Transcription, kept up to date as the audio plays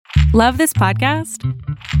Love this podcast?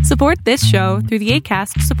 Support this show through the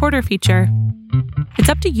Acast supporter feature. It's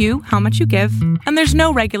up to you how much you give, and there's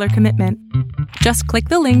no regular commitment. Just click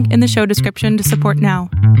the link in the show description to support now.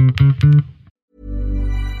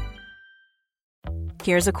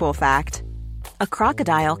 Here's a cool fact. A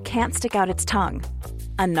crocodile can't stick out its tongue.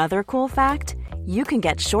 Another cool fact, you can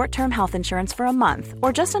get short-term health insurance for a month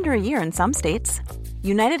or just under a year in some states.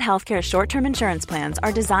 United Healthcare short-term insurance plans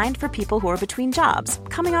are designed for people who are between jobs,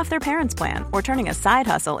 coming off their parents' plan, or turning a side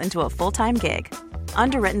hustle into a full-time gig.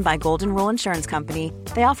 Underwritten by Golden Rule Insurance Company,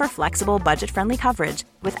 they offer flexible, budget-friendly coverage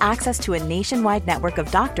with access to a nationwide network of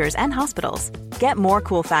doctors and hospitals. Get more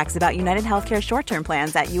cool facts about United Healthcare short-term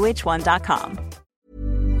plans at uh1.com.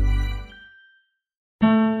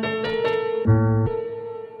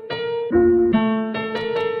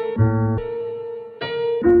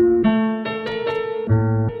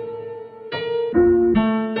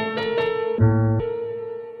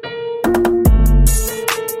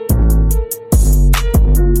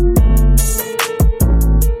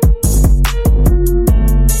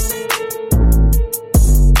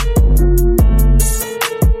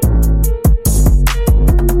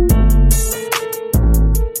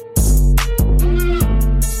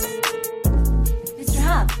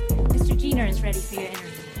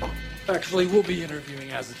 Actually, we'll be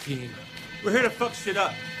interviewing as a team. We're here to fuck shit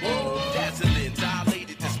up. Yo.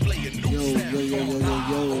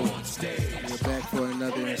 We're back for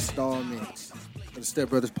another installment of the Step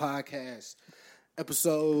Brothers Podcast.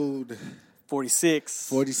 Episode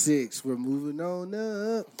 46. We're moving on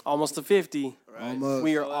up. Almost to 50. Right. Almost.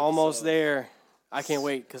 We are almost there. I can't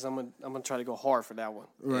wait because I'm gonna try to go hard for that one.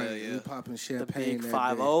 Right. Yeah. We're popping champagne. The big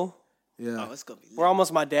 5-0. Yeah. Oh, it's gonna be lit. We're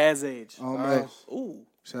almost my dad's age. Almost. Ooh.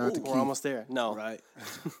 Shout out to Keith. We're almost there. No. Right.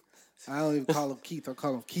 I don't even call him Keith. I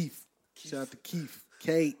call him Keith. Shout out to Keith.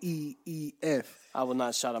 Keef. I will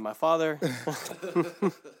not shout out my father.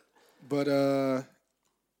 But we're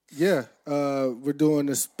doing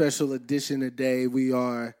a special edition today. We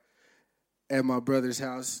are at my brother's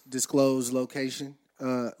house, disclosed location.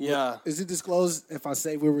 Yeah. Is it disclosed if I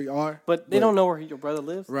say where we are? But they don't know where your brother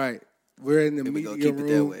lives? Right. We're in the Here we media go. Keep it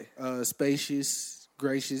that room. way. Spacious,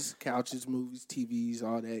 gracious, couches, movies, TVs,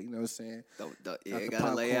 all that, you know what I'm saying? You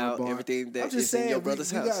gotta lay out bar. everything that I'm just is saying, in your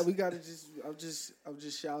brother's house. We gotta just. I'm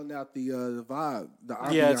just shouting out the vibe. The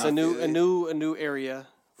Yeah, it's ambiance. a new area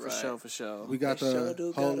for Right. sure. We got They sure the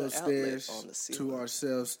do whole got an upstairs outlet on the to ceiling.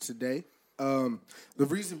 ourselves today. The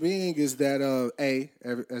reason being is that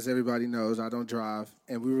as everybody knows, I don't drive,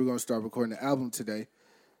 and we were going to start recording the album today.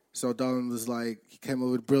 So Dolan was like, he came up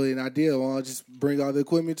with a brilliant idea. Why don't I just bring all the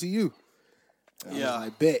equipment to you? And I was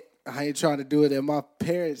like, bet. I ain't trying to do it at my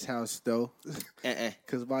parents' house though,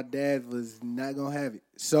 because my dad was not gonna have it.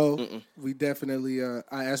 So we definitely. I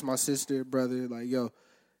asked my sister, brother, like, "Yo,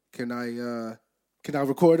 can I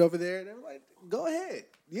record over there?" And they're like, "Go ahead,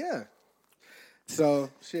 yeah." So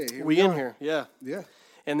shit, here We we in are. here, yeah. Yeah.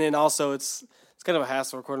 And then also it's kind of a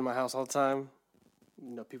hassle recording my house all the time.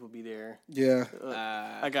 You know, people be there. Yeah,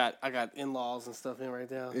 I got in-laws and stuff in right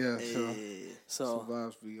now. yeah. So So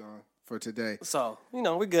vibes we on for today. you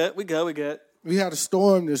know, we good. We had a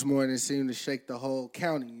storm this morning, seemed to shake the whole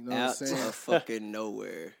county. You know Out what I'm to saying? fucking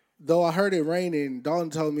nowhere. Though I heard it raining, Dalton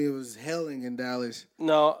told me it was hailing in Dallas.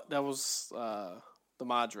 No, that was the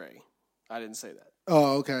Madre. I didn't say that.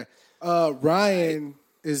 Oh, okay. Ryan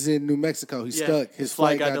is in New Mexico. He's Yeah, stuck. his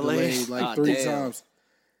flight got delayed. like Oh, 3 damn. times.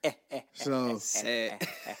 So Sad.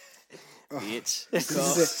 Bitch. I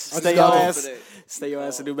Stay your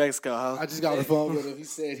ass in New Mexico, huh? just got on the phone with him. He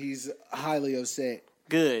said he's highly upset.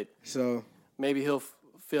 Good. So Maybe he'll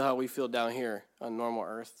feel how we feel down here on normal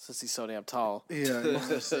Earth since he's so damn tall. yeah, you know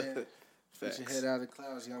what I'm saying. Put your head out of the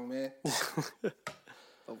clouds, young man.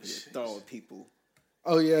 Over here throwing people.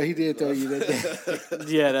 Oh yeah, he did throw you that day.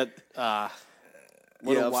 Yeah, that.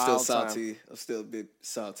 What a I'm wild still time. salty. I'm still a bit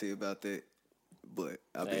salty about that, but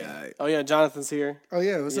I'll be all right. Oh yeah, Jonathan's here. Oh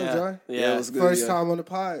yeah, what's up, John? Yeah, it was good. First yeah. time on the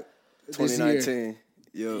pod this year. 2019.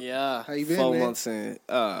 Yo. Yeah. How you been, 4 man? months in.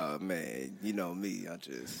 Oh man, you know me. I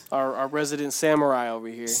just Our resident samurai over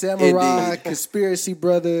here. Samurai, Indeed. conspiracy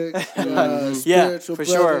brother, Yeah, spiritual for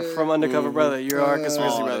brother, sure. From Undercover Brother. You're our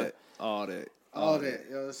conspiracy all brother. that, all that, all that.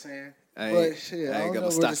 You know what I'm saying? I But ain't, shit, I I ain't don't got my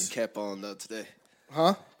know where stocking cap on though today.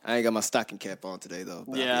 Huh? I ain't got my stocking cap on today though.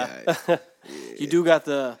 But Yeah. I'll be all right. You do got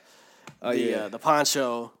the yeah. the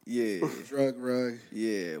poncho. Yeah, Drug rug.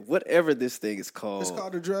 yeah. Whatever this thing is called. It's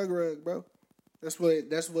called a drug rug, bro. That's what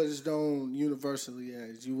it's known universally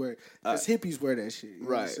as. You wear, because hippies wear that shit. You know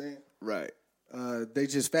what I'm Right. saying? Right. they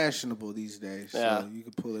just fashionable these days. Yeah. So you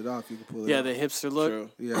can pull it off. You can pull it Yeah, off. the hipster look. True.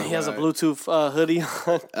 Yeah, He has a right. Bluetooth hoodie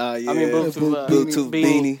on. Yeah. I mean, Bluetooth, Bluetooth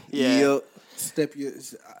beanie. Yeah. Yep. Step your.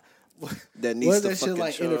 That needs What if to that shit fucking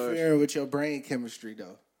like charge. interfering with your brain chemistry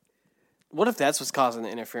though? What if that's what's causing the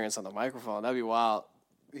interference on the microphone? That'd be wild.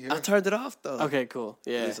 Yeah. I turned it off though. Okay, cool.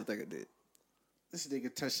 At Yeah. least I think I did. This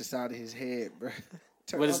nigga touched the side of his head, bro.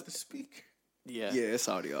 Turn What off is- the speaker. Yeah. Yeah, it's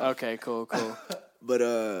already off. Okay, cool.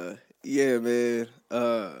 But yeah, man.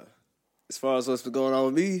 As far as what's been going on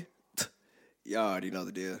with me, y'all already know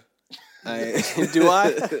the deal. I ain't, Do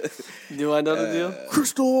I? Do I know the deal?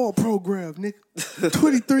 Crystal Oil program, nigga.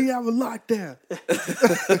 23-hour lockdown.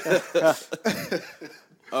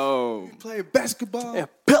 Playing basketball. Yeah,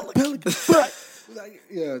 Pelican. Like,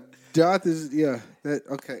 yeah, Jonathan's. Yeah, that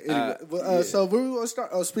okay. Anyway, so where we want to start?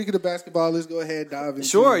 Oh, speaking of basketball, let's go ahead and dive into.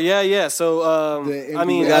 Sure. Yeah. So, The I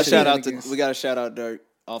mean, NBA we gotta Yeah, shout out to shenanigans. we gotta shout out Dirk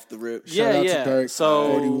off the rip. Shout out to Dirk,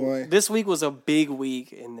 So 41. this week was a big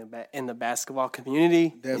week in the basketball community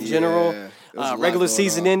Definitely. in general. Yeah, there was a lot Regular going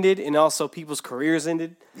season on. ended, and also people's careers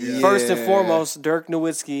ended. Yeah. First and foremost, Dirk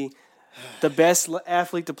Nowitzki, the best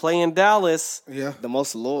athlete to play in Dallas. Yeah, The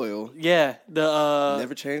most loyal. Yeah, the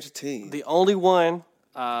Never changed the team. the only one,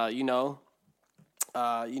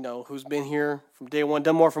 who's been here from day one,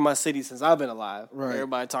 done more for my city since I've been alive. Right.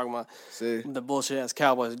 Everybody talking about See? the bullshit ass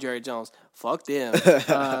Cowboys and Jerry Jones. Fuck them.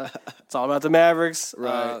 It's all about the Mavericks.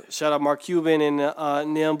 Right. Shout out Mark Cuban and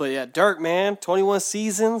them. But yeah, Dirk, man, 21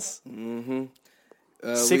 seasons, We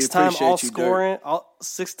 6-time appreciate all you, Dirk. scoring,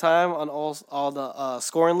 6-time on all the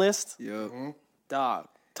scoring list. Yup. Dog,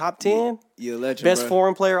 top 10, You a legend, best bro.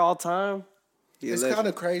 foreign player all time. You a it's legend. kind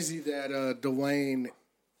of crazy that Dwayne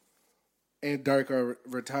and Dirk are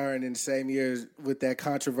retiring in the same year with that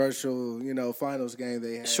controversial, finals game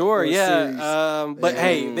they had. Sure, or yeah. series. But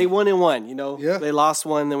hey, they won and won, Yeah. They lost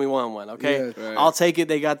one, then we won one, okay? Yeah. Right. I'll take it.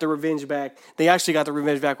 They got the revenge back. They actually got the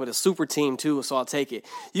revenge back with a super team, too, so I'll take it.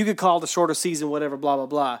 You could call the shorter season, whatever, blah, blah,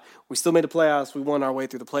 blah. We still made the playoffs. We won our way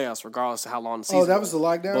through the playoffs, regardless of how long the season Oh, that was the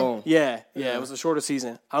lockdown. Boom. Yeah, it was a shorter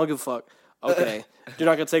season. I don't give a fuck. Okay. You're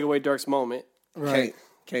not going to take away Dirk's moment. Right.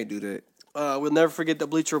 Can't do that. We'll never forget that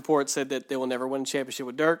Bleacher Report said that they will never win a championship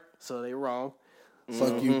with Dirk, so they were wrong.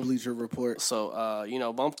 Fuck you, Bleacher Report. So,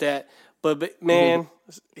 bump that. But man,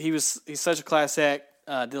 he's such a class act.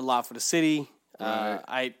 Did a lot for the city.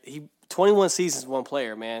 He 21 seasons, one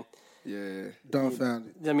player, man. Yeah.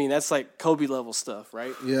 Dumbfounded. I mean, that's like Kobe level stuff,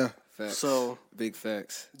 right? Yeah. Facts. So Big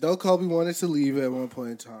facts. Though Kobe wanted to leave at one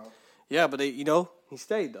point in time, yeah, but he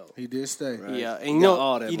stayed though. he did stay. Yeah, and He got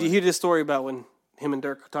all that you money. hear this story about when him and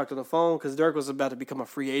Dirk talked on the phone because Dirk was about to become a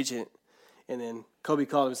free agent, and then Kobe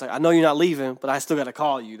called him. He's like, "I know you're not leaving, but I still got to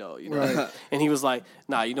call you, though." Right. And he was like,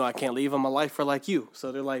 "Nah, I can't leave on my life for like you."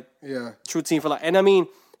 So they're like, Yeah. true team for life. And I mean,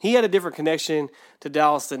 he had a different connection to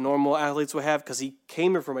Dallas than normal athletes would have because he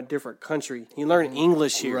came in from a different country. He learned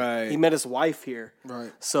English here. Right. He met his wife here.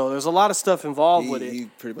 Right. So there's a lot of stuff involved with it. He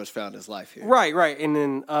pretty much found his life here. Right. And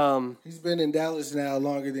then, He's been in Dallas now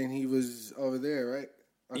longer than he was over there, right?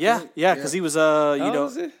 I yeah, think. because he was, How old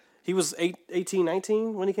was he? he was 18,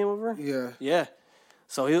 19 when he came over. Yeah. Yeah.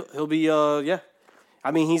 So he'll be I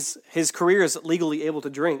mean his career is legally able to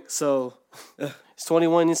drink. So it's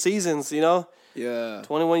 21 seasons, Yeah.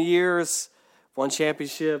 21 years, one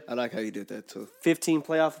championship, I like how you did that too. 15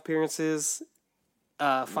 playoff appearances,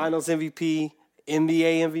 finals MVP,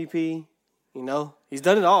 NBA MVP, He's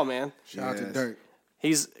done it all, man. Shout out to Yes. Dirk.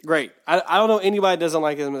 He's great. I don't know anybody that doesn't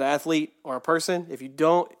like him as an athlete or a person. If you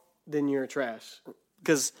don't, then you're trash.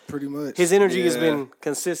 Because Pretty much. his energy has Yeah. been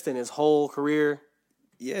consistent his whole career.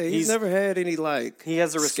 Yeah, he's He's- never had any he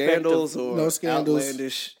has the respect of- scandals or No scandals.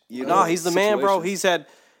 outlandish. No, he's the man, bro. situations.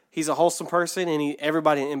 He's a wholesome person, and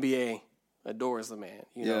everybody in NBA adores the man.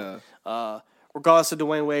 Regardless of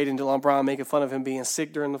Dwayne Wade and LeBron making fun of him being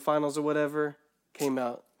sick during the finals or whatever, came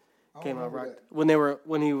out right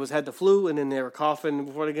when he had the flu, and then they were coughing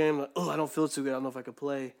before the game. Like, oh, I don't feel too good. I don't know if I could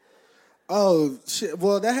play. Oh shit!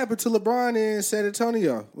 Well, that happened to LeBron in San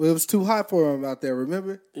Antonio. Well, it was too hot for him out there.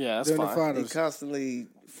 Remember? Yeah, that's During fine. the He finals. constantly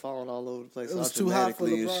falling all over the place. It was too hot for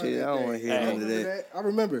automatically LeBron. and shit. that I don't day. want to hear I none of remember that. I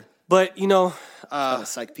remember. But Trying to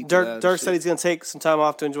psych people out and Dirk shit. said he's going to take some time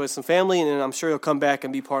off to enjoy some family, and then I'm sure he'll come back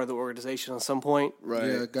and be part of the organization at some point. Right.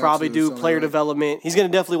 Yeah, got Probably to, do something player like- development. He's going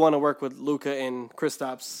to definitely want to work with Luka and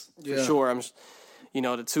Kristaps for Yeah. sure.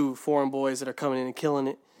 The two foreign boys that are coming in and killing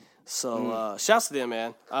it. So shouts to them,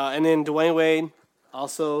 man. And then Dwayne Wade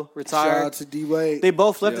also Shout retired. out to D Wade. They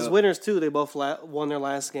both left as Yeah. winners too. They both won their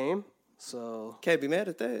last game. So Can't be mad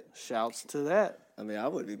at that. shouts to that. I mean, I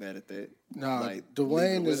wouldn't be mad at that. Nah, Like,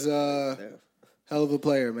 Dwayne leaving is with- hell of a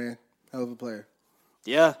player, man. Hell of a player.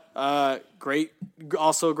 Yeah, great.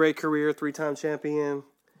 Also, great career, 3-time champion.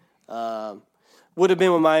 Would have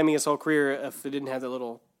been with Miami his whole career if they didn't have that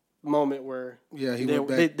little moment where he they went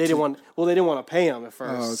back didn't want. Well, they didn't want to pay him at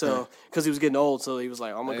first, okay. so because he was getting old, so he was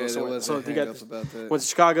like, "I'm gonna go somewhere." So he about that. went to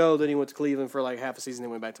Chicago, then he went to Cleveland for like half a season,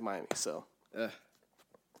 then went back to Miami. So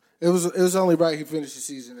it was only right he finished the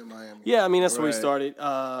season in Miami. yeah, I mean that's where he started.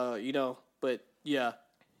 But yeah,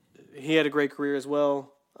 he had a great career as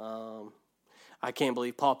well. I can't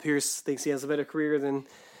believe Paul Pierce thinks he has a better career than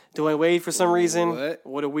Dwayne Wade for some reason.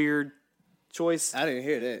 What a weird choice. I didn't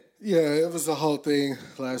hear that. Yeah, it was the whole thing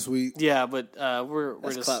last week. Yeah, but we're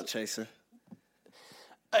That's just clout chaser.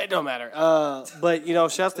 It don't matter. But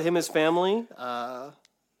shouts to him and his family.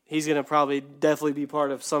 He's gonna probably definitely be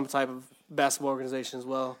part of some type of basketball organization as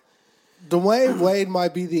well. Dwayne Wade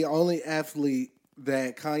might be the only athlete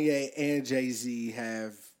that Kanye and Jay-Z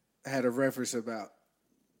have had a reference about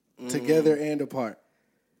together and apart.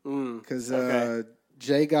 Because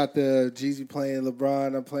Jay got the Jeezy playing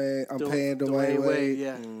LeBron. I'm paying Dwayne Wade.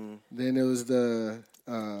 Yeah. Then it was the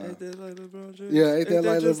Ain't that like LeBron James? yeah, ain't that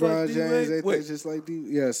like just LeBron D-Wade? James? Ain't Wait, that just like D?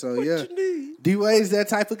 Yeah, so yeah, what you need? D-Wade's that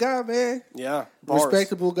type of guy, man. Yeah. Bars.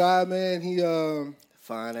 Respectable guy, man. He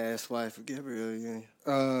Fine ass wife of Gabrielle Union.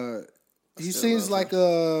 he still seems love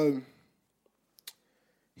like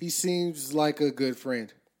he seems like a good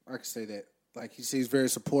friend. I can say that. Like he seems very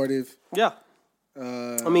supportive. Yeah.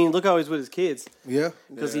 I mean, look how he's with his kids. Yeah,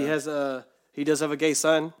 Because he does have a gay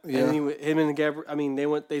son. Yeah. And him and Gabrielle, I mean,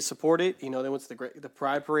 they support it. They went to the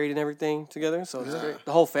Pride Parade and everything together. So it's great.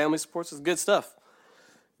 The whole family supports it. It's good stuff.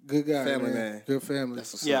 good guy, Family man. man. Good family.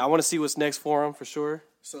 Yeah, I want to see what's next for him for sure.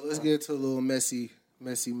 So let's get to a little messy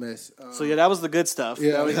mess. So yeah, that was the good stuff.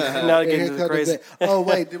 Yeah. Now we And get here into the come crazy. Oh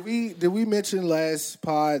wait, did we mention last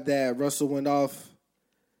pod that Russell went off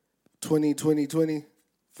 2020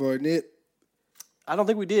 for a nip? I don't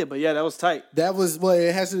think we did, but yeah, that was tight. That was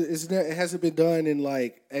it hasn't been done in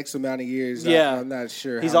like X amount of years. Yeah. I'm not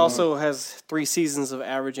sure. He's how also long. has 3 seasons of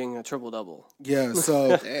averaging a triple-double. Yeah,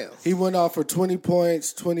 so Damn. he went off for 20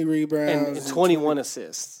 points, 20 rebounds, And 21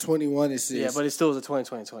 assists. 21 assists. Yeah, but it still was a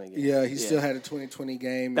 20-20-20 game. yeah, he still had a 2020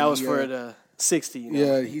 game. That and was he, for the 60,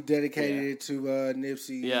 Yeah, he dedicated it to Nipsey,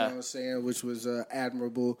 you know Yeah. what I'm saying, which was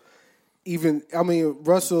admirable.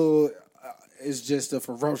 Russell is just a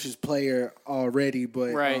ferocious player already,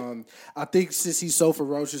 but Right. I think since he's so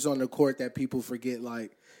ferocious on the court that people forget,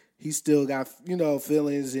 like, he still got,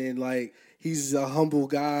 feelings and, like, he's a humble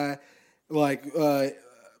guy. Like,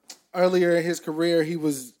 earlier in his career, he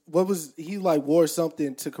wore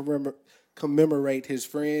something to commemorate his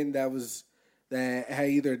friend that had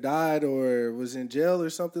either died or was in jail or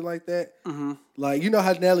something like that. Mm-hmm. Like, you know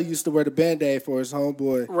how Nelly used to wear the Band-Aid for his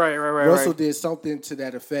homeboy? Right. Russell did something to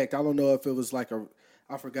that effect. I don't know if it was like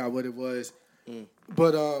I forgot what it was.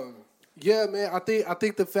 But, yeah, man, I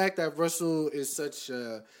think the fact that Russell is such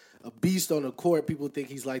a beast on the court, people think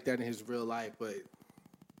he's like that in his real life, but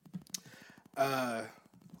man.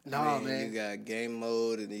 You got game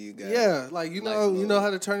mode and then you got Yeah, like you life know mode. how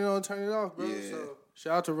to turn it on, turn it off, bro. Yeah. So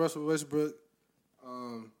shout out to Russell Westbrook.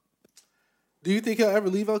 Do you think he'll ever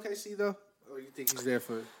leave OKC though, or you think he's there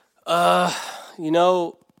for? I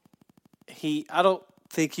don't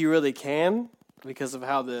think he really can because of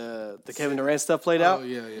how the Kevin Durant stuff played out.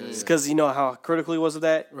 yeah. Because you know how critical he was of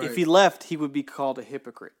that. Right. If he left, he would be called a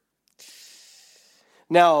hypocrite.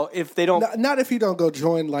 Now, if they don't, Not if he don't go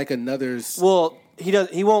join like another's. well,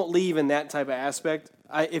 he won't leave in that type of aspect.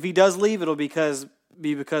 If he does leave, it'll be because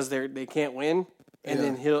they can't win, and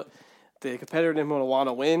then the competitor in him will want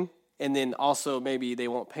to win, and then also maybe they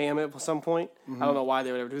won't pay him at some point. I don't know why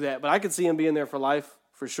they would ever do that, but I could see him being there for life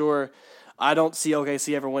for sure. I don't see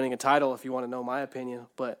OKC ever winning a title, if you want to know my opinion,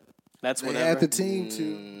 but that's They whatever. had the team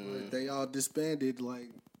too, but they all disbanded like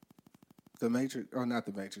the Matrix, or not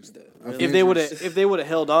the Matrix. if they would have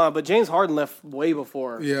held on, but James Harden left way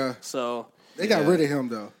before. Yeah. So They got rid of him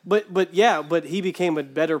though. But he became a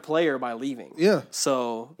better player by leaving. Yeah.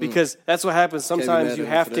 So because that's what happens. mad Sometimes at you him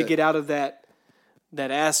have for to that. get out of that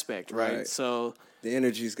aspect, right? Right. So the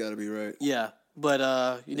energy's got to be right. yeah. But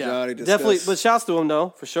already definitely. discussed? But shouts to him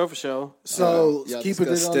though, for sure. So y'all keeping it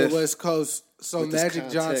discussed on the Steph West Coast. So with this Magic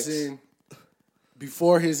context. Johnson,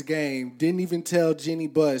 before his game, didn't even tell Jeannie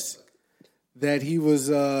Buss that he was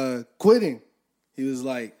quitting. He was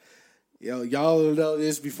like, "Yo, y'all know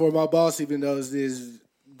this before my boss even knows this."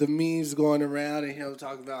 The memes going around and him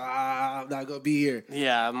talking about, I'm not gonna be here.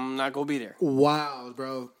 Yeah, I'm not gonna be there. Wow,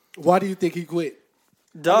 bro. Why do you think he quit?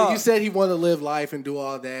 Duh. He said he wanted to live life and do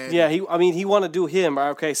all that. Yeah, he want to do him. Right?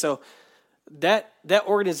 Okay, so that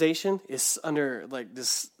organization is under like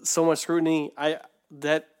this so much scrutiny.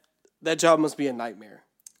 That that job must be a nightmare.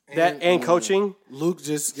 And coaching. Luke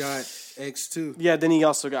just got X2. Yeah, then he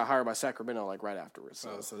also got hired by Sacramento like right afterwards.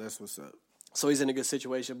 So that's what's up. So he's in a good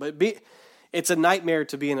situation. But it's a nightmare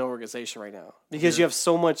to be in an organization right now because you have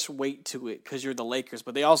so much weight to it because you're the Lakers,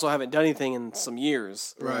 but they also haven't done anything in some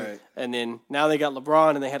years. Right. And then now they got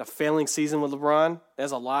LeBron, and they had a failing season with LeBron.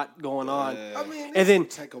 There's a lot going on. I mean, and then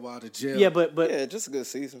take a while to gel. Yeah, but just a good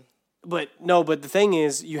season. But the thing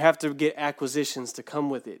is, you have to get acquisitions to come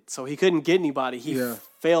with it. So he couldn't get anybody. He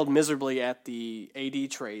failed miserably at the AD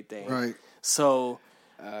trade thing. Right. So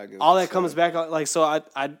all that comes back. Like, so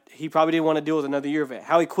he probably didn't want to deal with another year of it.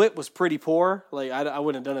 How he quit was pretty poor. Like, I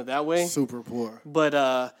wouldn't have done it that way. Super poor. But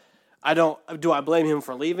do I blame him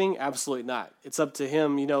for leaving? Absolutely not. It's up to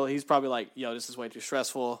him. You know, he's probably like, yo, this is way too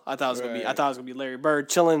stressful. I thought it was gonna be Larry Bird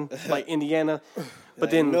chilling like Indiana.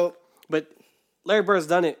 But but Larry Bird's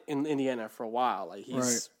done it in Indiana for a while. Like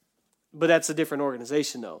but that's a different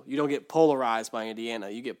organization though. You don't get polarized by Indiana.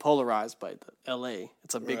 You get polarized by the LA.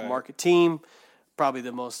 It's a big market team, probably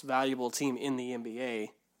the most valuable team in the NBA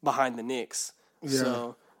behind the Knicks. Yeah.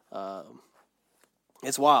 So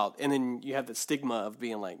it's wild. And then you have the stigma of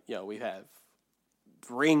being like, yo, we have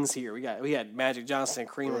rings here. We had Magic Johnson,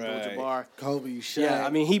 Kareem Abdul-Jabbar, Kobe, Shaq. Yeah, I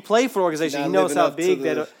mean, he played for an organization. He knows how big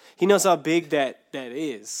that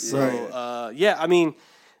is. So, I mean,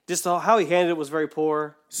 just how he handled it was very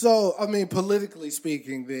poor. So, I mean, politically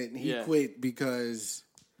speaking, then he quit because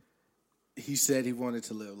he said he wanted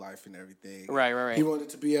to live life and everything. Right. He wanted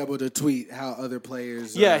to be able to tweet how other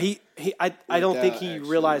players. Yeah, I don't think he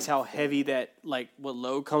realized how heavy that, like, what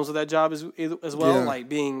load comes with that job as well, like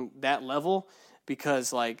being that level.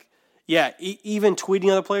 Because, like, even tweeting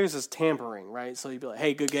other players is tampering, right? So you'd be like,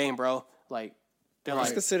 hey, good game, bro. Like, they're like.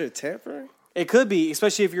 It's considered tampering? It could be,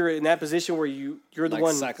 especially if you're in that position where you're the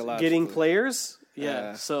one getting players.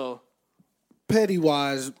 Yeah, so.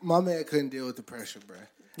 Petty-wise, my man couldn't deal with the pressure, bro.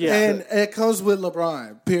 Yeah. And it comes with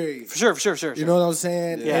LeBron, period. For sure. You know what I'm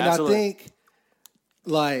saying? Yeah, and absolutely. I think,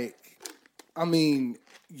 like, I mean,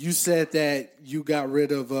 you said that you got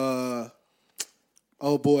rid of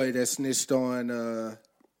old boy that snitched on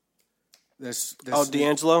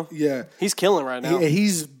D'Angelo? Yeah. He's killing right now.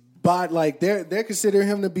 He's like they're considering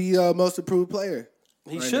him to be most improved player.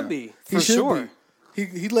 He should be. For sure.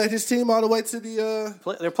 He led his team all the way to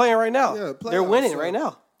the they're playing right now. Yeah, they're winning right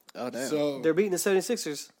now. Oh damn. So they're beating the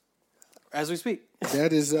 76ers as we speak.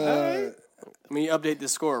 That is Let me update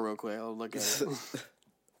this score real quick. I'll look at it.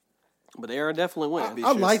 But they are definitely winning.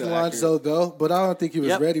 I like Lonzo though, but I don't think he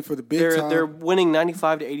was ready for the big time. They're winning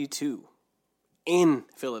 95-82 in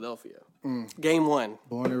Philadelphia. Game 1.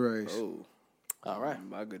 Born and raised. Oh. All right.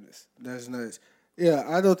 My goodness. That's nice. Yeah,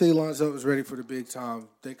 I don't think Lonzo was ready for the big time.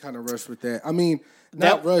 They kind of rushed with that. I mean,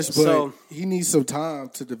 not rushed, but he needs some time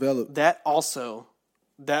to develop. That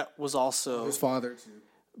was also his father too.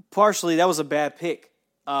 Partially, that was a bad pick.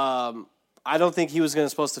 I don't think he was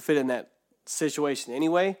supposed to fit in that situation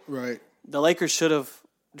anyway. Right. The Lakers should have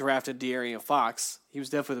drafted De'Aaron Fox. He was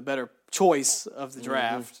definitely the better choice of the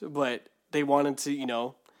draft, but they wanted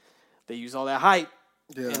to, they used all that hype,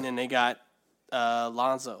 and then they got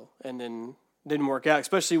Lonzo, and then didn't work out,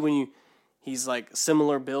 especially when he's like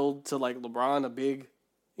similar build to like LeBron, a big,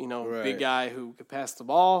 big guy who could pass the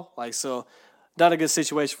ball. Like, so not a good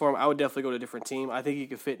situation for him. I would definitely go to a different team. I think he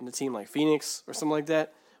could fit in a team like Phoenix or something like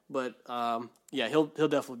that. But he'll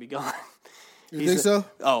definitely be gone. You think so?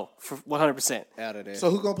 Oh, for 100% out of there. So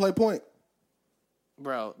who gonna play point?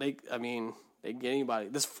 Bro, they get anybody.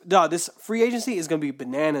 This free agency is gonna be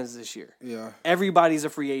bananas this year. Yeah. Everybody's a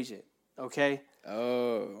free agent. Okay.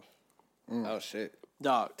 Oh shit.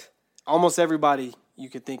 Dog. Almost everybody you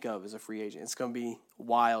could think of is a free agent. It's gonna be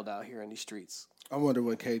wild out here in these streets. I wonder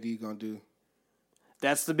what KD gonna do.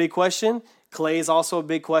 That's the big question. Clay is also a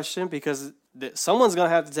big question because someone's gonna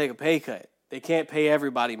have to take a pay cut. They can't pay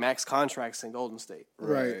everybody max contracts in Golden State.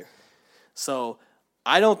 Right. So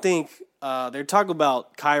I don't think they're talking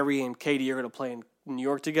about Kyrie and KD are going to play in New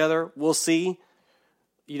York together. We'll see.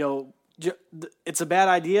 It's a bad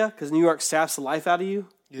idea because New York saps the life out of you.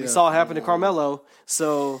 Yeah. We saw it happen to Carmelo.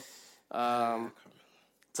 So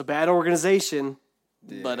it's a bad organization.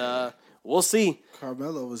 Yeah. But we'll see.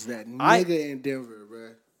 Carmelo was that nigga in Denver, bro.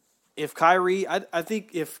 If Kyrie, I think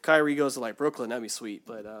if Kyrie goes to like Brooklyn, that'd be sweet.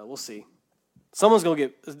 But we'll see. Someone's gonna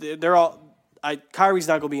get. They're all. Kyrie's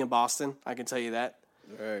not gonna be in Boston. I can tell you that.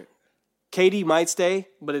 Right. KD might stay,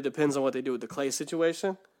 but it depends on what they do with the Clay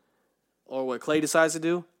situation, or what Clay decides to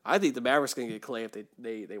do. I think the Mavericks can get Clay if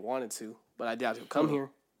they wanted to, but I doubt he'll come here.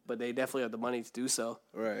 But they definitely have the money to do so.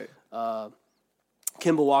 Right. Kemba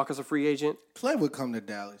Walker's a free agent. Clay would come to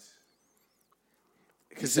Dallas.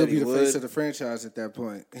 Because he'll be the face of the franchise at that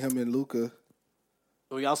point. Him and Luka.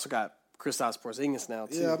 We also got Kristaps Porzingis now,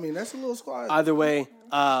 too. Yeah, I mean, that's a little squad. Either way,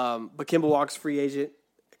 but Kemba Walker's free agent.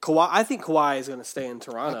 Kawhi, I think Kawhi is going to stay in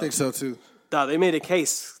Toronto. I think so, too. No, they made a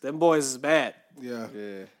case. Them boys is bad. Yeah.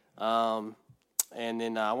 And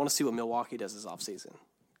then I want to see what Milwaukee does this offseason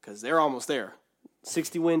because they're almost there.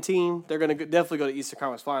 60-win team. They're going to definitely go to Eastern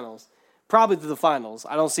Conference Finals. Probably to the finals.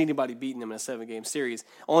 I don't see anybody beating them in a 7-game series.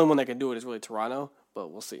 Only one that can do it is really Toronto,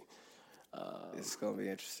 but we'll see. It's going to be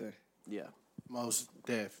interesting. Yeah. Mos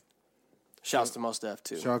Def. Shouts to Mos Def,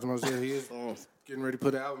 too. Shout out to Mos Def. He is getting ready to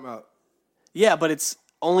put an album out. Yeah, but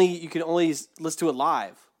you can only listen to it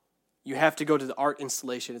live. You have to go to the art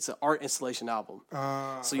installation. It's an art installation album.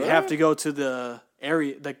 So you have to go to the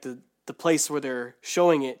area, like the place where they're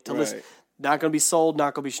showing it to listen. Not going to be sold,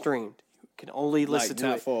 not going to be streamed. You can only listen to it.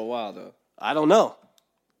 Not for a while, though. I don't know.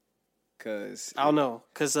 Because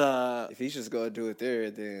if he's just going to do it there,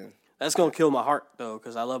 then... That's going to kill my heart, though,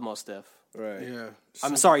 because I love Mos Def. Right. Yeah.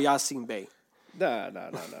 I'm sorry, Yasin Bey. Nah.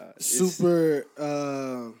 Super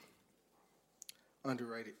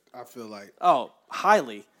underrated, I feel like. Oh,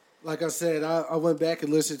 highly. Like I said, I went back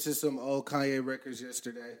and listened to some old Kanye records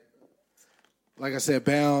yesterday. Like I said,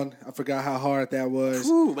 Bound. I forgot how hard that was.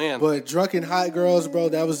 Ooh, man. But Drunken Hot Girls, bro,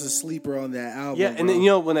 that was a sleeper on that album. Yeah, and bro.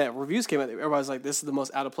 then, when that reviews came out, everybody's like, this is the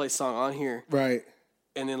most out-of-place song on here. Right.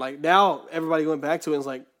 And then, now, everybody went back to it and was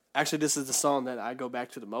like, actually, this is the song that I go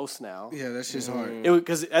back to the most now. Yeah, that shit's hard.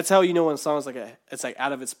 Because that's how you know when a song's it's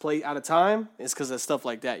out of its place, out of time. It's because of stuff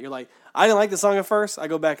like that. You're like, I didn't like the song at first. I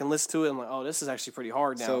go back and listen to it. And I'm like, oh, this is actually pretty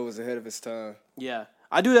hard now. So it was ahead of its time. Yeah,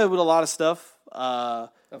 I do that with a lot of stuff. I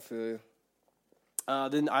feel you.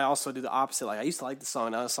 Then I also do the opposite. Like I used to like the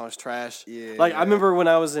song, now the song's trash. Yeah. I remember when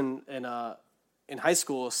I was in high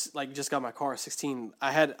school, just got my car at 16.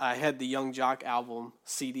 I had the Young Jock album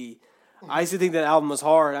CD. I used to think that album was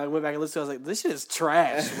hard. I went back and listened to it. I was like, this shit is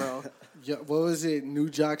trash, bro. Yeah, what was it? New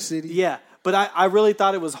Jock City? Yeah, but I really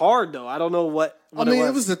thought it was hard, though. I don't know what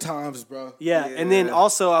it was the times, bro. Yeah, and then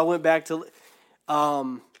also I went back to...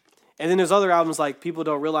 and then there's other albums people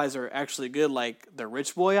don't realize are actually good, like the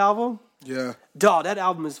Rich Boy album. Yeah. Dawg, that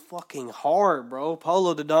album is fucking hard, bro.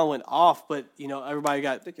 Polo the Don went off, but, everybody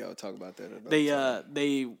got... I think y'all talk about that.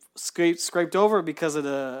 They scraped over because of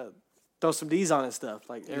the... Throw some D's on it stuff.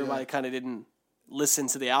 Everybody kind of didn't listen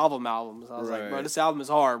to the albums. I was like, bro, this album is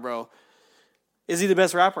hard, bro. Is he the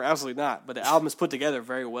best rapper? Absolutely not. But the album is put together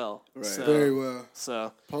very well. Right. So, very well.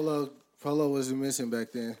 So Polo wasn't missing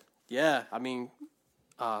back then. Yeah, I mean,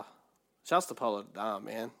 shouts to Polo Don,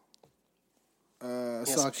 man. I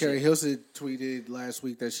saw Carrie Hilson tweeted last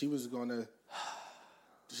week that she was gonna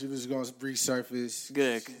resurface.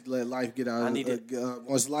 Good. Let life get out. I need it.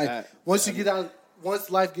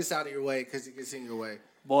 Once life gets out of your way, because it gets in your way.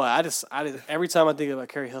 Boy, I just every time I think about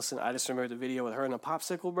Carrie Hilson, I just remember the video with her and a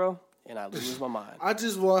popsicle, bro, and I lose my mind. I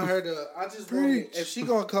just want her to. If she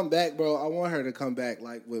gonna come back, bro, I want her to come back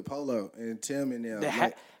with Polo and Tim and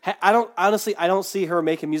them. I don't see her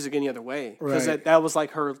making music any other way because that was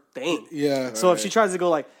her thing. Yeah. So if she tries to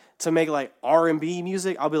go to make R&B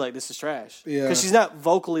music, I'll be like, this is trash. Yeah. Because she's not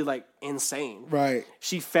vocally insane. Right.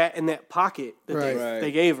 She fat in that pocket that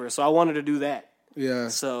they gave her. So I wanted to do that. Yeah.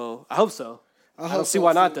 So I hope so. I don't see so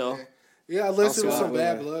why not too, though. Man. Yeah, I listened to some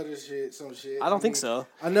Bad Blood or some shit. I don't think so.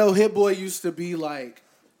 I know Hit Boy used to be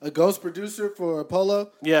a ghost producer for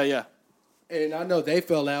Polo. Yeah. And I know they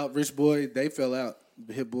fell out. Rich Boy, they fell out.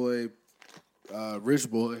 Hit Boy,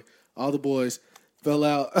 Rich Boy, all the boys fell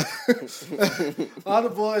out. All the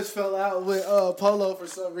boys fell out with Polo for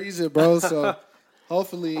some reason, bro. So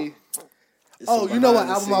hopefully. You know what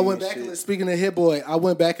album I went back and speaking of Hit Boy, I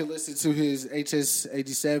went back and listened to his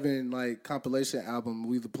HS87 compilation album,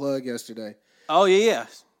 We the Plug, yesterday. Oh yeah.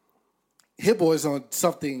 Hit Boy's on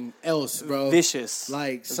something else, bro. Vicious.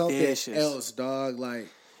 Something else, dog.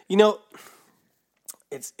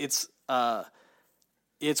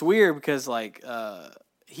 It's weird because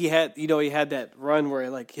he had that run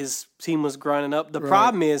where his team was grinding up. The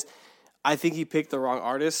problem is, I think he picked the wrong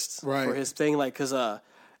artist for his thing. Because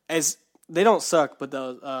as they don't suck, but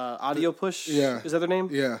the Audio Push, is that their name?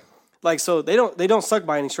 Yeah. So they don't suck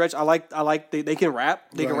by any stretch. I like they can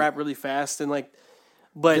rap. They can rap really fast and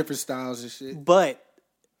but different styles and shit. But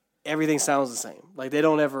everything sounds the same. They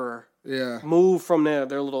don't ever move from their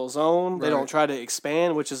little zone. They don't try to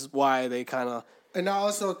expand, which is why they kind of. And I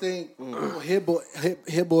also think Hit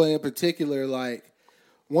Boy in particular,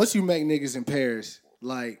 once you make niggas in Paris,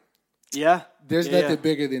 there's nothing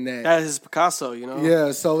bigger than that. That is Picasso,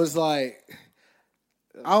 Yeah, so it's I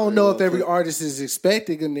don't know if every artist is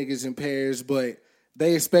expecting a niggas in Paris, but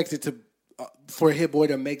they expect it for Hit Boy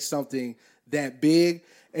to make something that big,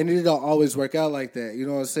 and it don't always work out like that. You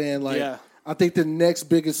know what I'm saying? Like, I think the next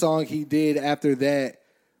biggest song he did after that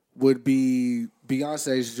would be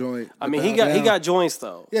Beyonce's joint. I mean, he got joints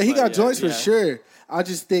though. Yeah, he got joints for sure. I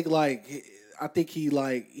just think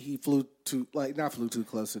he flew too not flew too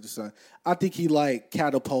close to the sun. I think he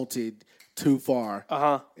catapulted too far.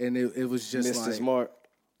 And it was just missed his mark.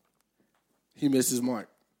 He missed his mark.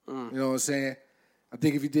 You know what I'm saying? I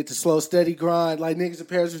think if he did the slow, steady grind, like niggas in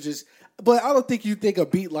Paris would just. But I don't think you think a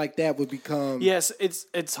beat like that would become. Yes,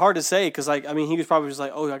 it's hard to say because he was probably just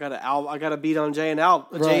like, oh, I got a beat on Jay and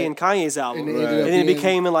Kanye's album, and then it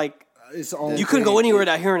became you couldn't go anywhere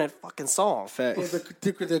without hearing that fucking song. Facts.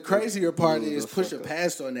 The crazier part is Pusha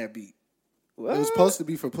passed on that beat. What? It was supposed to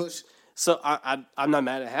be for Push. So I'm not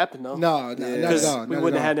mad it happened though. No, not at all. We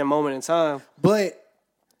wouldn't have had that moment in time. But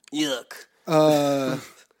yuck.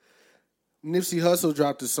 Nipsey Hussle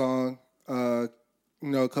dropped a song.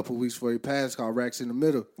 A couple weeks before he passed, called Racks in the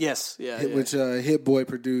Middle. Yes, which Hit Boy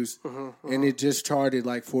produced, and it just charted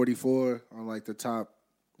 44 on the top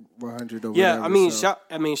 100 or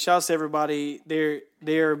whatever. Shouts to everybody.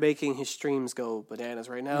 They're making his streams go bananas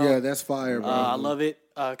right now. Yeah, that's fire, bro. I love it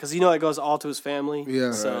because it goes all to his family.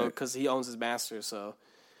 Yeah, so because he owns his master, so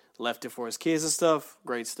left it for his kids and stuff.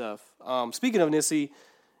 Great stuff. Speaking of Nipsey,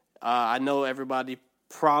 I know everybody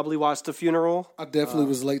probably watched the funeral. I definitely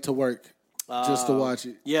was late to work. Just to watch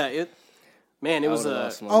it. Yeah, it was I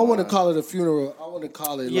don't want to call it a funeral. I want to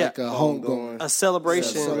call it like a homegoing. A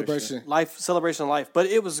celebration. Celebration of life. But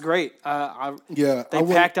it was great. They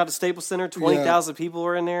packed out the Staples Center. 20,000 people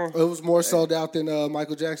were in there. It was more sold out than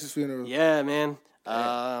Michael Jackson's funeral. Yeah, man.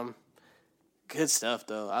 Good stuff,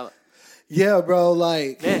 though. Yeah, bro,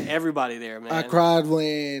 everybody there, man. I cried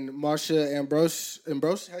when Marsha Ambrose,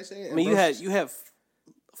 how you say it? I mean, you have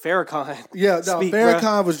Farrakhan. Yeah,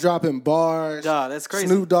 Farrakhan was dropping bars. That's crazy.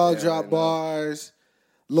 Snoop Dogg dropped bars.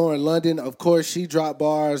 Lauren London, of course, she dropped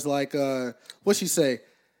bars what'd she say?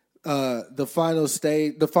 The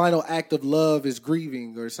final act of love is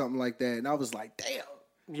grieving or something like that. And I was like, damn.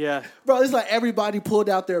 Yeah. Bro, it's like everybody pulled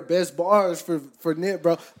out their best bars for Nip,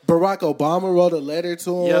 bro. Barack Obama wrote a letter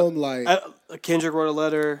to him. Kendrick wrote a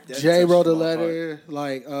letter. Jay wrote a letter.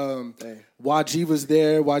 YG was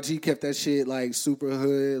there. YG kept that shit super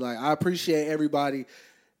hood. I appreciate everybody.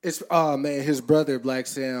 It's his brother Black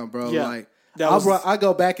Sam, bro. Yeah, I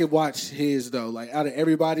go back and watch his though. Out of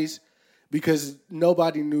everybody's, because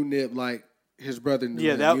nobody knew Nip like his brother knew.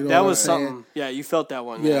 Yeah, that was something. Yeah, you felt that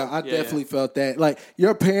one. Yeah, I definitely felt that.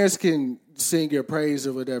 Your parents can sing your praise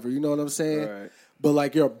or whatever. You know what I'm saying? Right.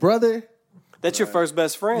 But your brother. That's your first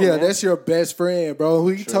best friend. Yeah, man. That's your best friend, bro.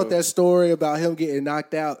 He told that story about him getting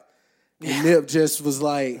knocked out. And Nip just was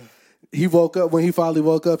he woke up, when he finally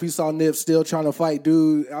woke up, he saw Nip still trying to fight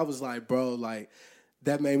dude. I was like, bro,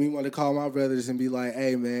 that made me want to call my brothers and be like,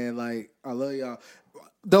 hey, man, I love y'all.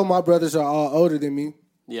 Though my brothers are all older than me,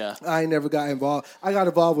 yeah, I ain't never got involved. I got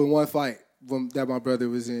involved with one fight that my brother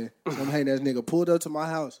was in. Some hang ass nigga pulled up to my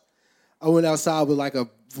house. I went outside with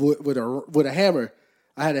with a hammer.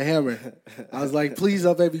 I had a hammer. I was like, please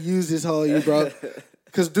don't baby use this on you, bro.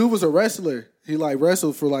 Because dude was a wrestler. He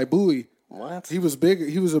wrestled for Bowie. What? He was bigger.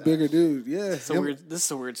 He was a bigger dude. Yeah. This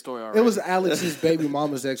is a weird story already. It was Alex's baby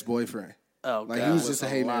mama's ex-boyfriend. Oh, God. He was just a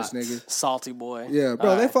hating ass nigga. Salty boy. Yeah,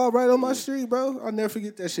 bro. They fought right on my street, bro. I'll never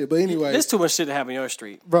forget that shit. But anyway. There's too much shit to happen on your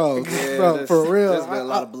street. Bro, for real. There's been a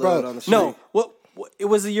lot of blood on the street. No. It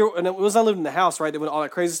was the year, and it was I lived in the house, right? When all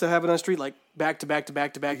that crazy stuff happened on the street, back to back to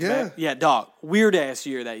back to back to back. Yeah, dog. Weird ass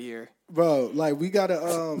year that year. Bro, we gotta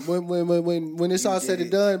when it's all said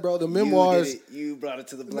and done, bro. The memoirs. You brought it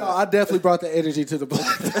to the block. No, I definitely brought the energy to the block.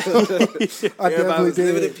 I definitely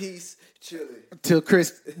did. Living in peace, chilling. Till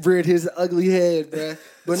Chris reared his ugly head, man.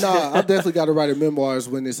 But nah, I definitely got to write a memoirs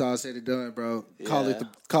when it's all said and done, bro. Yeah.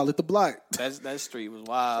 Call it the block. That street was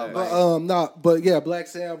wild. But yeah, Black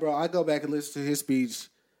Sam, bro. I go back and listen to his speech,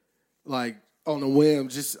 on a whim.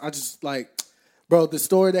 Bro, the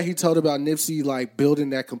story that he told about Nipsey, building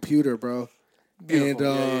that computer, bro. Beautiful.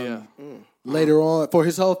 And later on, for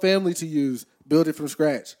his whole family to use, build it from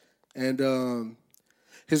scratch. And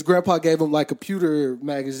his grandpa gave him computer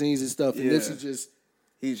magazines and stuff, and Nipsey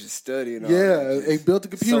he's just studying. He built the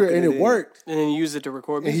computer and it worked. And then he used it to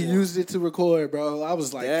record music. And he used it to record, bro. I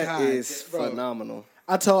was like, that is phenomenal.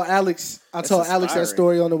 I told Alex that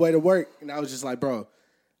story on the way to work, and I was just like, bro,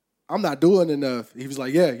 I'm not doing enough. He was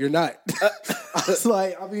like, yeah, you're not. I was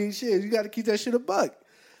like, shit, you got to keep that shit a buck.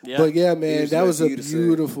 Yeah. But yeah, man, that was a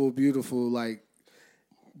beautiful,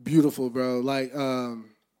 bro.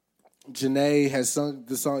 Janae has sung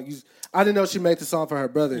the song. I didn't know she made the song for her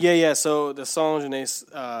brother. Yeah. So the song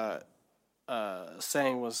Janae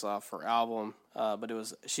sang was off her album, but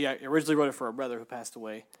she originally wrote it for her brother who passed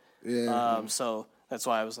away. Yeah. So that's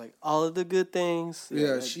why I was like, all of the good things.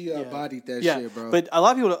 Yeah, she bodied that shit, bro. But a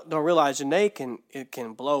lot of people don't realize Janae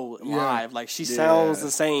can blow live. Like she sounds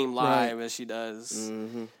the same live as she does,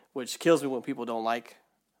 which kills me when people don't like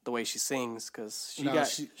the way she sings because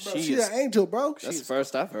she's an angel, bro. That's the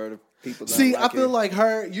first I've heard of people. See, I feel like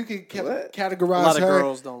her. You can categorize a lot her of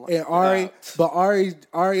girls don't like and Ari, but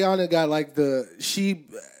Ariana got like she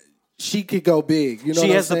could go big. You know, she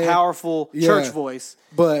what has I'm the saying? powerful church voice,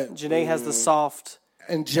 but Janae has the soft.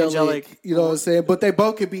 Angelic, you know what I'm saying? But they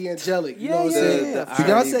both could be angelic. You know what I'm saying?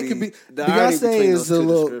 Beyonce could be.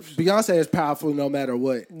 Beyonce is powerful no matter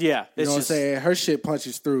what. Yeah, you know what I'm saying? Her shit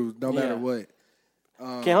punches through no matter what.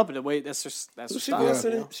 Can't help it. The way that's she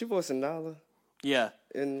voicing. She voicing Nala. Yeah.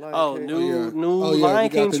 In Lion King. New Lion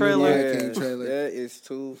King trailer. That is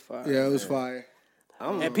too fire. Yeah, it was fire.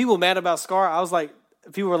 And people mad about Scar. I was like.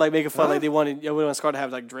 People were like making fun, like they wanted Scar to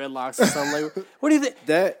have like dreadlocks or something. Like, what do you think?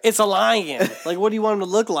 It's a lion. Like, what do you want him to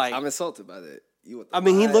look like? I'm insulted by that. He looked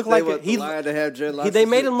like the lion to have dreadlocks. They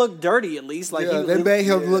made him look dirty at least. Like they made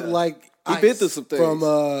him look like he been through some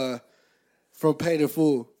things from Paid in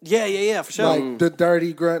Full. Yeah, for sure. Like the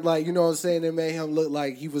dirty grunt, like you know what I'm saying. They made him look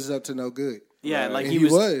like he was up to no good. Yeah, like and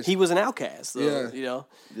he was an outcast. Though, you know.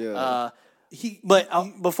 Yeah.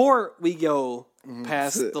 Before we go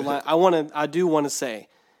past the line, I do want to say.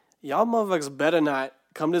 Y'all motherfuckers better not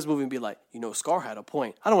come to this movie and be like, Scar had a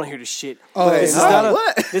point. I don't want to hear this shit.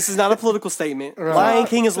 This is not a political statement. Right. Lion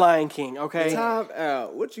King is Lion King, okay? Time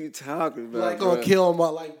out. What you talking about? Like, gonna kill him.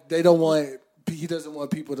 Like, he doesn't want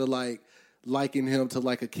people to liken him to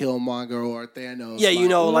like a Killmonger or a Thanos. Yeah, he's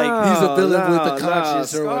a villain with the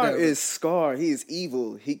conscience or whatever. Scar is Scar. He is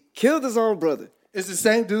evil. He killed his own brother. It's the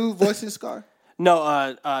same dude voicing Scar? No,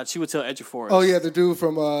 Chiwetel Ejiofor. Oh yeah, the dude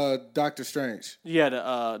from Doctor Strange. Yeah,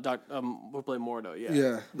 the who played Mordo.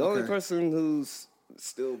 Yeah. The only person who's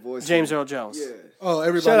still voicing James Earl Jones. Yeah. Oh,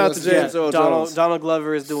 everybody. Shout out to James Earl Jones. Donald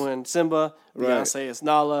Glover is doing Simba. Beyonce is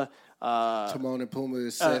Nala. Timon and Pumbaa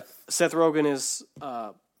is Seth. Seth Rogen is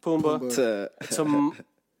Pumbaa.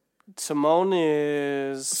 Timon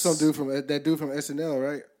is some dude from SNL,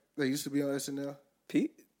 right? They used to be on SNL.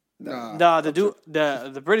 Pete. No,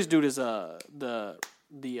 the British dude is the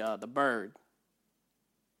bird,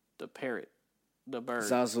 the parrot, the bird.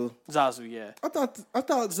 Zazu, yeah. I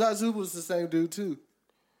thought Zazu was the same dude too.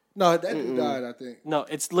 No, that dude died. I think. No,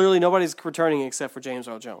 it's literally nobody's returning except for James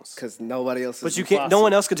Earl Jones. Because nobody else. But you can't. No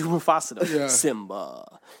one else could do Mufasa though. Yeah.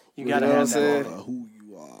 Simba, you gotta have that. Who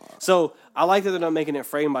you are. So I like that they're not making it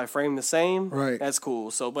frame by frame the same. Right. That's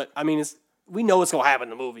cool. So, but I mean, we know what's gonna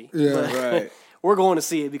happen in the movie. Yeah. Right. We're going to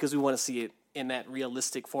see it because we want to see it in that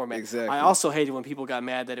realistic format. Exactly. I also hated when people got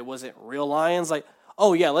mad that it wasn't real lions. Like,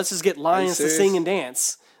 oh yeah, let's just get lions to sing and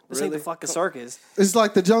dance. This ain't the fucking circus. It's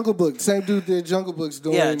like the Jungle Book. Same dude did Jungle Books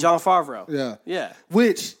doing. Yeah, Jon Favreau. Yeah.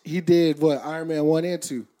 Which he did Iron Man 1 and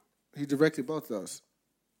 2. He directed both of those.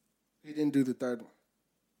 He didn't do the third one.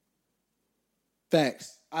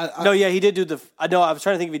 Facts. He did do the. I know. I was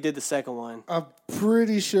trying to think if he did the second one. I'm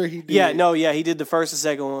pretty sure he did. Yeah, he did the first and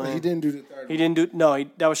second one. But he didn't do the third one. He didn't do. No,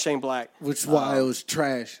 that was Shane Black. Which is why it was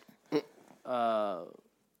trash.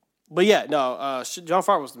 But yeah, no. Jon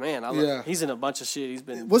Favreau was the man. He's in a bunch of shit. He's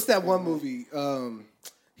been. What's that one movie?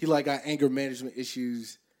 He got anger management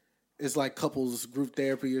issues. It's like couples group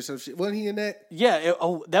therapy or some shit. Wasn't he in that? Yeah.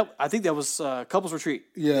 I think that was Couples Retreat.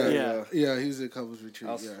 Yeah. He was in Couples Retreat.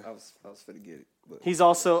 I was finna get it. But. He's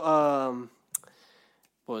also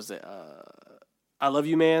what was it? I Love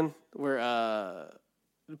You Man, where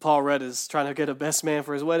Paul Rudd is trying to get a best man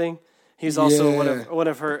for his wedding. He's also one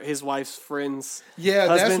of his wife's friends. Yeah,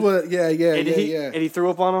 husband. That's what. Yeah. And he threw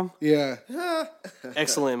up on him. Yeah.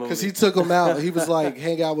 Excellent movie. Because he took him out. He was like,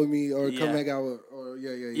 "Hang out with me," or "Come hang out with," or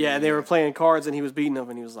Yeah, they were playing cards, and he was beating them,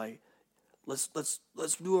 and he was like, Let's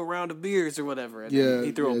do a round of beers or whatever. And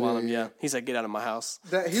he threw up on him. Yeah, he said, "Get out of my house."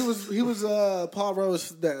 That he was Paul Rose.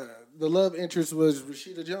 The love interest was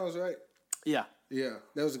Rashida Jones, right? Yeah,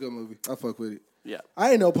 that was a good movie. I fuck with it. Yeah, I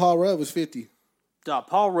didn't know Paul Rudd was 50.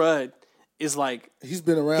 Paul Rudd is like he's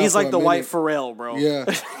been around. He's for like a the minute. white Pharrell, bro. Yeah,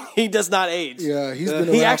 he does not age. Yeah, he's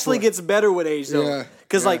been. He actually gets better with age though. Yeah,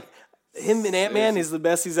 because like. Him and Ant-Man is the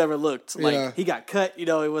best he's ever looked. Like he got cut, it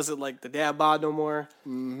wasn't like the dad bod no more.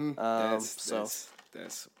 Mm-hmm.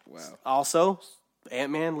 That's wow. Also,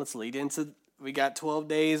 Ant-Man. Let's lead into. We got 12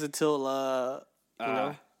 days until Endgame comes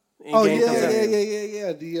out.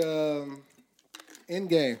 Yeah. The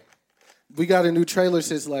Endgame. We got a new trailer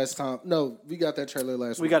since last time. No, we got that trailer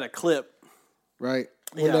last week. We got a clip, right?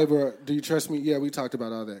 When they were. Do you trust me? Yeah, we talked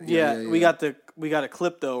about all that. Yeah. We got a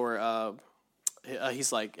clip though where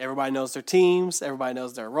he's like, everybody knows their teams, everybody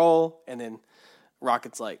knows their role, and then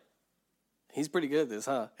Rocket's like, he's pretty good at this,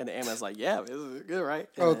 huh? And the Ant-Man's like, yeah, this is good, right?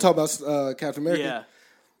 And talk about Captain America. Yeah.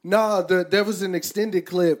 No, there was an extended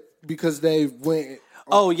clip because they went.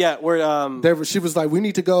 Oh yeah, where She was like, "We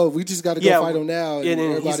need to go. We just got to go fight him now." And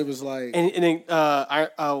everybody was like, and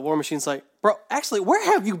then War Machine's like, "Bro, actually, where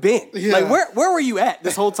have you been? Yeah. Like, where were you at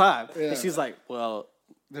this whole time?" Yeah. And she's like, "Well,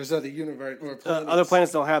 there's other universe or other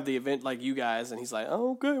planets don't have the event like you guys." And he's like,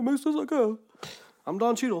 "Oh, okay, makes sense. Like, I'm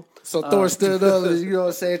Don Cheadle." So Thor stood up, you know what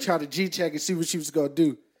I'm saying, try to G-check and see what she was gonna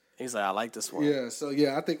do. He's like, "I like this one." Yeah. So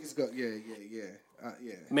yeah, I think he's going. Yeah.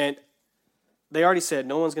 Man, they already said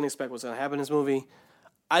no one's gonna expect what's gonna happen in this movie.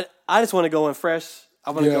 I just want to go in fresh.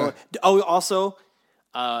 I want to go. Oh, also,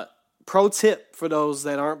 pro tip for those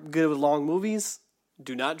that aren't good with long movies: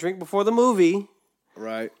 do not drink before the movie.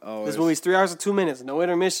 Right. Oh, this movie's 3 hours and 2 minutes, no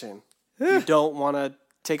intermission. You don't want to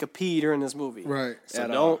take a pee during this movie, right?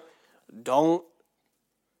 So don't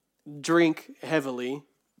drink heavily.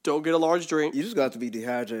 Don't get a large drink. You just got to be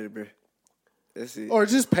dehydrated, bro. That's it. Or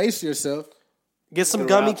just pace yourself. Get some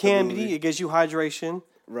gummy candy. It gives you hydration.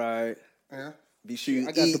 Right. Yeah. Be sure you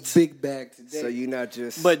I got the big bag today. So you're not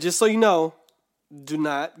just... But just so you know, do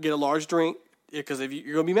not get a large drink. Because if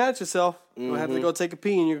you're going to be mad at yourself, you're going to have to go take a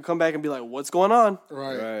pee and you're going to come back and be like, what's going on?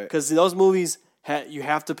 Right. Because in those movies, you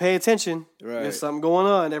have to pay attention. Right. There's something going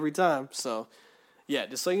on every time. So, yeah,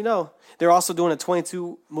 just so you know. They're also doing a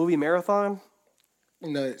 22-movie marathon.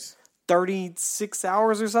 Nice. 36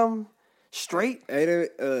 hours or something straight.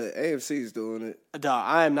 AMC's doing it.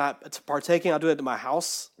 I am not partaking. I'll do it at my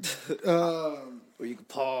house. Where you can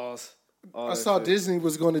pause. I saw Disney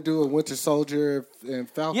was going to do a Winter Soldier and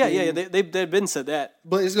Falcon. Yeah. They've been said that.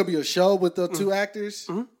 But it's going to be a show with the two actors?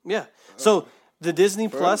 Mm-hmm. Yeah. So the Disney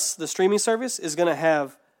Plus, the streaming service, is going to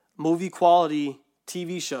have movie quality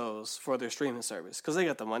TV shows for their streaming service because they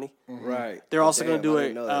got the money. Mm-hmm. Right. They're also going to do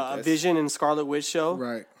a Vision and Scarlet Witch show.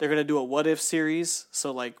 Right. They're going to do a What If series.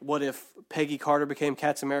 So, like, what if Peggy Carter became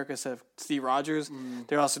Captain America instead of Steve Rogers?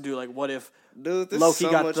 They're also do like, what if Loki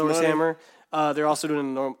got Thor's hammer? They're also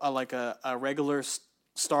doing a regular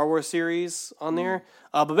Star Wars series on there.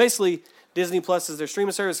 But basically, Disney Plus is their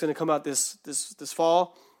streaming service. Going to come out this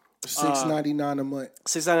fall. $6.99 a month.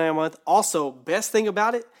 $6.99 a month. Also, best thing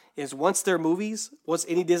about it is once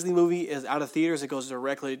any Disney movie is out of theaters, it goes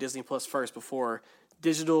directly to Disney Plus first before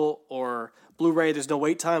digital or Blu-ray. There's no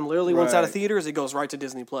wait time. Literally, once out of theaters, it goes right to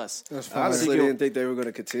Disney Plus. That's fine. I honestly didn't think they were going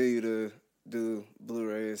to continue to do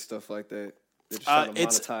Blu-ray and stuff like that. They're just trying to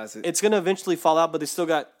monetize it. It's going to eventually fall out, but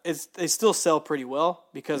they still sell pretty well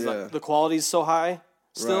because the quality is so high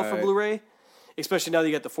still for Blu-ray. Especially now that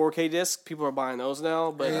you got the 4K disc, people are buying those now.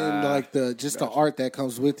 But and the art that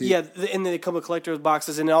comes with it. Yeah, and they come with collector's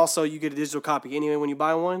boxes, and also you get a digital copy anyway when you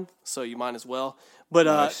buy one, so you might as well. But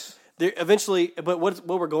what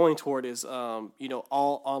we're going toward is all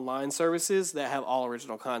online services that have all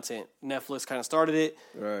original content. Netflix kind of started it,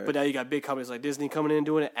 but now you got big companies like Disney coming in and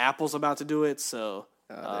doing it. Apple's about to do it, so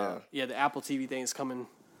the Apple TV thing is coming.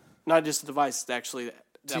 Not just the device, it's actually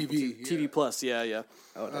the TV Plus. Yeah.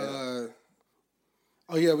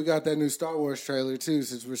 Oh, yeah, we got that new Star Wars trailer, too,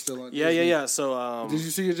 since we're still on Disney. Yeah. So, did you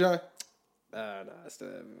see it, John? No, I still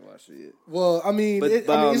haven't watched it yet. Well,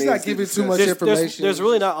 it's not giving too much information. There's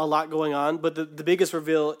really not a lot going on, but the biggest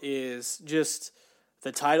reveal is just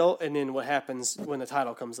the title and then what happens when the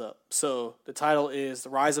title comes up. So, the title is The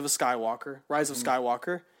Rise of Skywalker.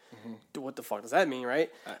 Skywalker. Mm-hmm. What the fuck does that mean,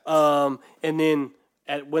 right? And then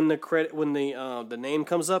when the name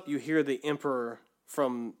comes up, you hear the Emperor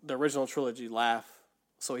from the original trilogy laugh.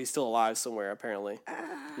 So he's still alive somewhere, apparently.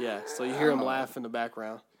 Yeah, so you hear him laugh in the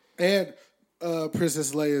background. And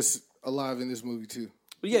Princess Leia's alive in this movie, too.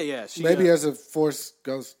 Yeah. Maybe as a Force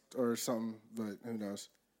ghost or something, but who knows?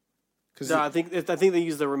 I think they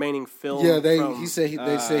used the remaining film. Yeah, they said he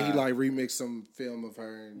like remixed some film of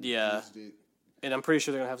her. And used it. And I'm pretty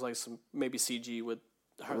sure they're gonna have like some maybe CG with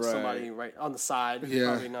her, somebody right on the side.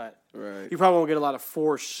 Yeah, probably not. Right. You probably won't get a lot of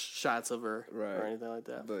Force shots of her or anything like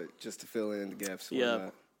that. But just to fill in the gaps.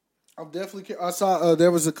 Yeah. I'm definitely. I saw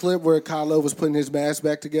there was a clip where Kylo was putting his mask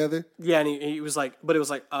back together. Yeah, and he was like, but it was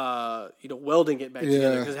like, welding it back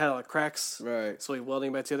together because it had a lot of cracks. Right. So he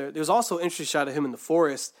welding it back together. There was also an interesting shot of him in the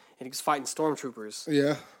forest, and he was fighting stormtroopers.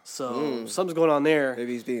 Yeah. So something's going on there.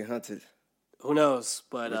 Maybe he's being hunted. Who knows?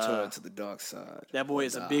 But return to the dark side. That boy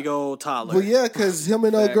is a big old toddler. Well, yeah, because him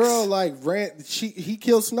and old girl he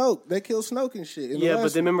killed Snoke. They killed Snoke and shit.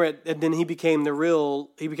 But then remember, and then he became the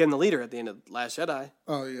leader at the end of Last Jedi.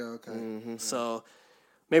 Oh yeah, okay. Mm-hmm. So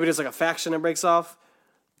maybe there's like a faction that breaks off.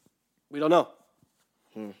 We don't know.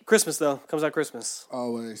 Christmas though, comes out Christmas.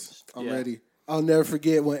 Always, I'm ready. I'll never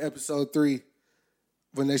forget when episode 3,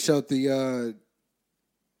 when they showed the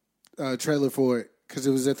trailer for it, because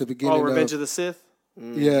it was at the beginning. Oh, Revenge of the Sith.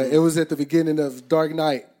 Yeah, it was at the beginning of Dark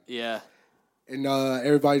Knight. Yeah, and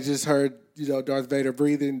everybody just heard Darth Vader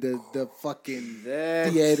breathing. The fucking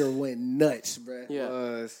theater went nuts, bro.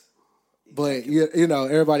 Yeah. But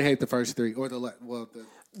everybody hate the first 3 or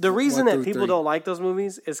the reason that people don't like those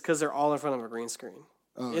movies is because they're all in front of a green screen.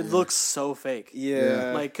 It looks so fake.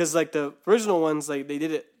 Yeah. Like, because like the original ones, like they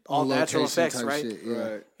did it all natural effects, right? Shit, yeah.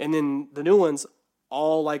 Right. And then the new ones,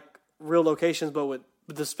 all like real locations, but with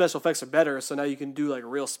the special effects are better. So now you can do like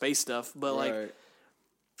real space stuff. But like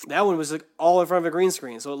that one was like all in front of a green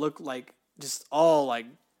screen, so it looked like just all like.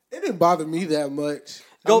 It didn't bother me that much.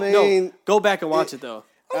 Go back and watch it though.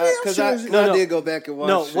 Because I did go back and watch.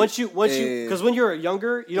 No, it. once you, because when you're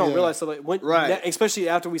younger, you don't realize stuff like especially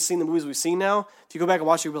after we've seen the movies we've seen now. If you go back and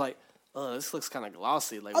watch it, you'll be like, "Oh, this looks kind of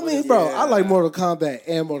glossy." Like, I like Mortal Kombat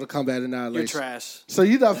and Mortal Kombat Annihilation. You're trash. So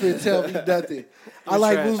you not finna tell me nothing. I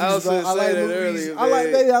like trash. movies, I was bro. I like movies.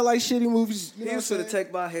 Earlier, I like shitty movies. He was finna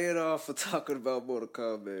take my head off for talking about Mortal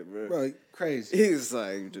Kombat, bro. Bro, crazy. He was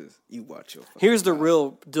like, you watch your. Here's the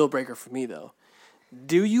real deal breaker for me though.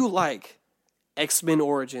 Do you like X-Men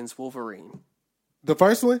Origins Wolverine? The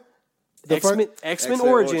first one? X-Men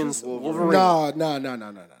Origins Wolverine.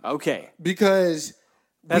 No. Okay. Because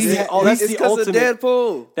that's the ultimate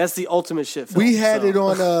Deadpool. That's the ultimate shit film. We had it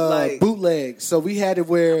on bootleg. So we had it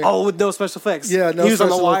where with no special effects. Yeah, no he was on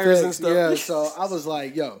special the wires effects. and stuff. Yeah, so I was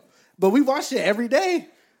like, yo. But we watched it every day.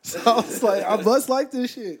 So I was like, I must like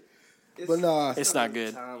this shit. But nah. It's not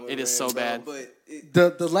good. It is so bad. But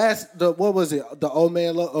what was it? The Old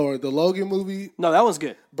Man or the Logan movie? No, that one's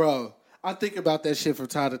good. Bro, I think about that shit from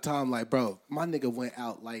time to time. Like, bro, my nigga went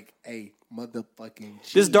out like a motherfucking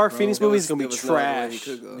G, This Dark bro. Phoenix movie is gonna be trash.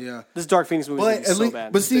 Yeah, this Dark Phoenix movie is gonna be so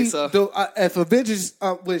bad. But see, if Avengers,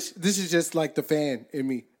 which this is just like the fan in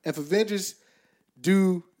me, if Avengers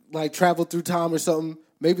do like travel through time or something,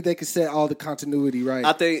 maybe they could set all the continuity right.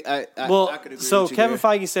 I think I could agree so with you Kevin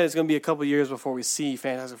there. Feige said it's going to be a couple years before we see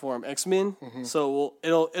Fantastic Four X-Men. So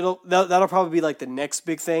that'll probably be like the next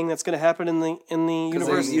big thing that's going to happen in the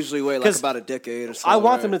universe. They usually wait like about a decade or so. I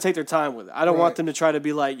want them to take their time with it. I don't want them to try to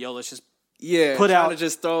be like, yo, let's just put out, to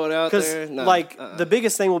just throw it out there. Because the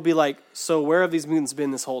biggest thing will be like, so where have these mutants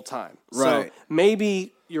been this whole time? Right. So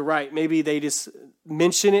maybe you're right. Maybe they just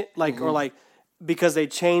mention it or like. Because they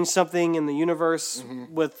changed something in the universe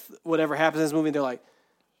with whatever happens in this movie, they're like,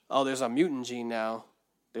 "Oh, there's a mutant gene now.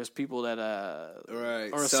 There's people that right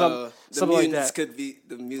or so something like that." Could be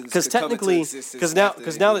the mutants because technically, because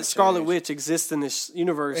now that Scarlet Witch exists in this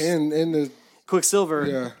universe, and the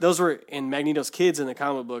Quicksilver, those were in Magneto's kids in the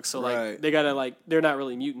comic book. So like they gotta they're not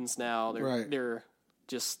really mutants now. They're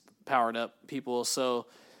just powered up people. So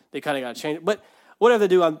they kind of gotta change it, but. Whatever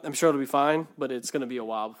they do, I'm sure it'll be fine, but it's going to be a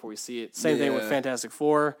while before we see it. Same thing with Fantastic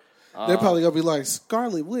Four. They're probably going to be like,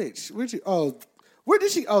 Scarlet Witch, where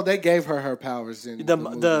did she? Oh, they gave her powers in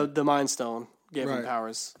the Mind Stone gave her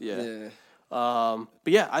powers. Yeah. But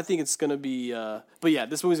yeah, I think it's going to be. But yeah,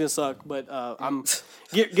 this movie's going to suck. But I'm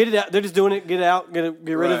get it out. They're just doing it. Get it out. Get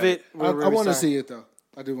rid of it. I want to see it though.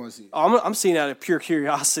 I do want to see it. I'm seeing it out of pure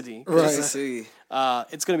curiosity. Right. To see.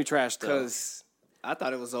 It's going to be trash though. Because I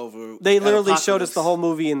thought it was over. They literally showed us the whole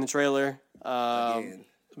movie in the trailer. I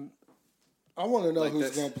want to know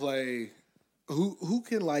who's going to play. Who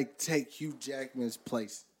can take Hugh Jackman's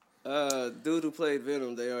place? Dude who played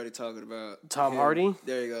Venom. They already talking about Tom him. Hardy.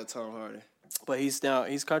 There you go, Tom Hardy. But he's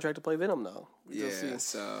contracted to play Venom though.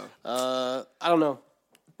 So I don't know.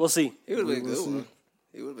 We'll see. He would have been a good one.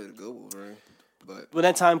 He would have been a good Wolverine. But when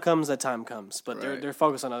that time comes. But they're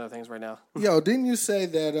focused on other things right now. Yo, didn't you say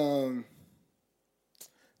that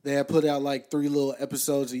they had put out 3 little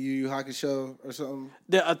episodes of Yu Yu Hakusho or something?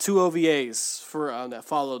 There are 2 OVAs for that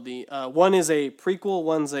followed the. One is a prequel.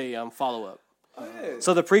 One's a follow up. Oh, yeah.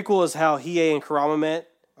 So the prequel is how Hiei and Kurama met.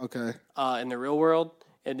 Okay. In the real world,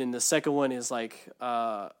 and then the second one is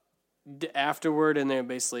afterward, and then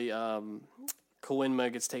basically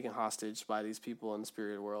Koenma gets taken hostage by these people in the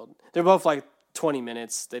spirit world. They're both 20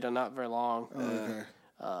 minutes. They're not very long. Okay.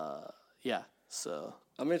 Yeah. So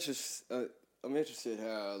I'm interested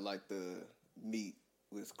how the meet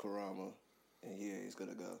with Kurama and he's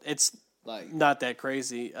gonna go. It's not that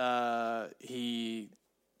crazy. He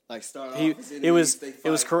start he off it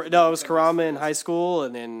was Kurama in high school,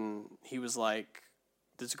 and then he was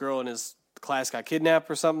this girl in his class got kidnapped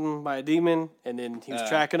or something by a demon, and then he was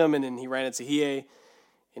tracking them, and then he ran into Hiei,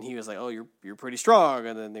 and he was like, "Oh, you're pretty strong,"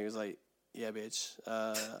 and then he was like, "Yeah, bitch,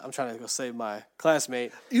 I'm trying to go save my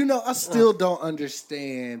classmate." I still don't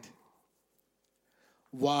understand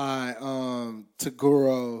why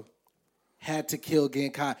Toguro had to kill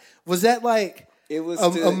Genkai. Was that like it was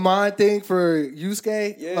a mind thing for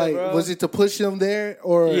Yusuke? Yeah, like, bro. was it to push him there,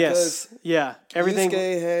 or Yes, yeah. Everything.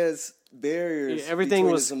 Yusuke has barriers. Everything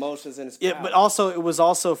between was his emotions and his Yeah, power. but also it was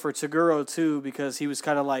also for Toguro too, because he was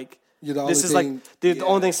kind of like, You're the this only is like thing- the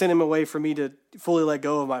only thing sending him away for me to fully let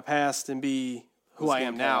go of my past and be who I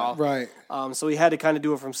am now. right? So he had to kind of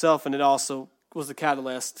do it for himself, and it also was the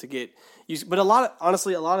catalyst to get used. But a lot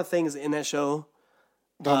of things in that show,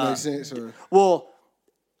 Don't make sense. Or well,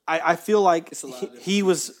 I feel like he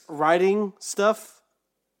was writing stuff,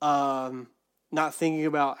 not thinking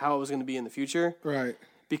about how it was going to be in the future, right?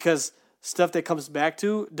 because stuff that comes back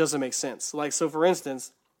to doesn't make sense. Like, so for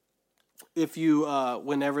instance, if you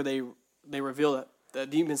whenever they reveal that the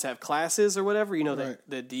demons have classes or whatever, you know, Right.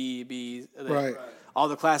 the D, B, Right. all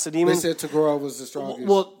the class of They demons. said Toguro was the strongest.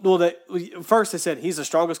 Well, first they said he's the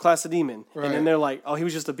strongest class of demon, and Right. then they're like, oh, he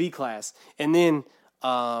was just a B class, and then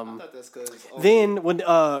I thought that's 'cause then when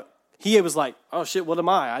Hiei was like, oh shit, what am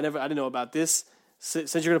I? I didn't know about this.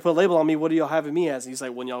 Since you're gonna put a label on me, what are y'all having me as? And he's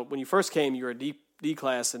like, when you first came, you were a D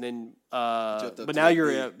class, and then up but to now a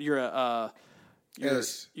you're B.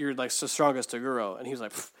 Yes. you're like the strongest Toguro, and he was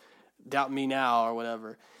like, doubt me now or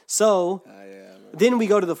whatever. So then we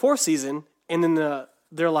go to the fourth season, and then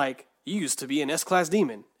they're like, you used to be an S class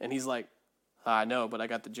demon, and he's like, I know, but I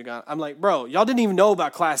got the Jigan. I'm like, bro, y'all didn't even know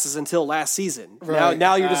about classes until last season. Right.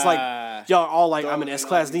 Now you're just like, y'all all like, I'm an S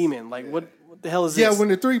class demon. Like, what the hell is yeah, this? when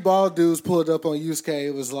the three bald dudes pulled up on Yusuke,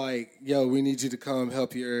 it was like, "Yo, we need you to come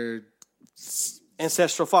help your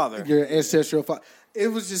Ancestral father. ancestral father." It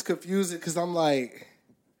was just confusing because I'm like,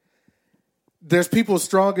 there's people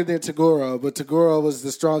stronger than Toguro, but Toguro was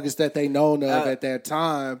the strongest that they known of at that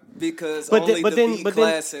time. because But only then, but the then, B but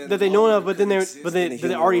class then and that they know of, lower but then could they exist in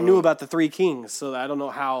the already human knew world. about the three kings. So I don't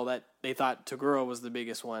know how that they thought Toguro was the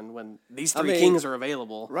biggest one when these three mean- kings are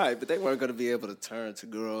available. Right, but they weren't going to be able to turn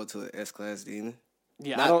Toguro to an S class demon.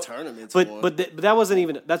 Yeah, Not I don't, turn him into but, one. But that wasn't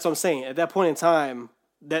even. That's what I'm saying. At that point in time,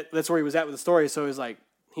 that's where he was at with the story. So he was like,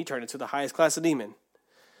 he turned into the highest class of demon.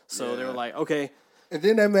 So they were like, okay. And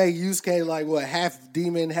then they made Yusuke like what, half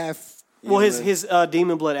demon, half. Well, his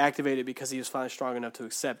demon blood activated because he was finally strong enough to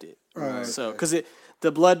accept it. Right. So because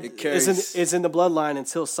the blood carries- is in the bloodline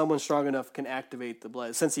until someone strong enough can activate the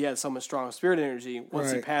blood. Since he had so much strong spirit energy,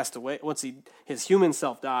 once he Right. passed away, his human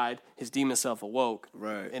self died, his demon self awoke,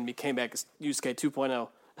 Right. and became back as Yusuke 2.0.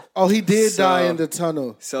 Oh, he did So- die in the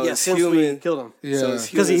tunnel. So Yeah, it's since we human. killed him. Yeah. So it's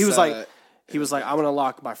Because he human was like, side. I'm gonna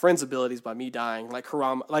lock my friend's abilities by me dying, like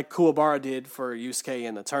Kuwabara did for Yusuke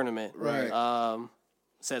in the tournament. Right.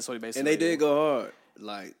 So that's what he basically. And they did go hard.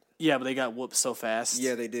 Like, Yeah, but they got whooped so fast.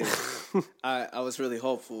 yeah, they did. I was really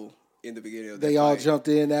hopeful in the beginning of that They all fight. jumped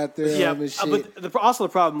in after Yeah, him and shit. but also the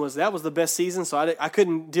problem was that was the best season, so I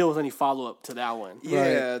couldn't deal with any follow up to that one.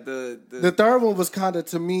 Yeah, The third one was kind of,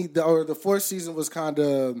 to me, or the fourth season was kind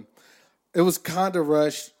of, it was kind of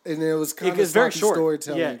rushed, and it was kind It was of very sloppy short.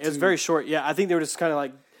 storytelling. Yeah, it was too. very short. Yeah, I think they were just kind of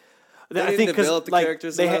like. I didn't think because develop the like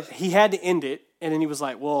characters they enough. he had to end it, and then he was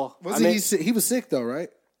like, "Well, He was sick though, right?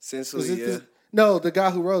 Essentially, Was it yeah. no, the guy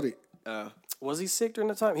who wrote it. was he sick during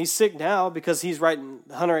the time? He's sick now because he's writing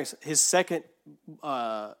Hunter X. His second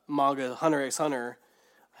manga, Hunter X Hunter,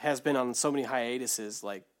 has been on so many hiatuses.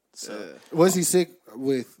 Like, so Was he sick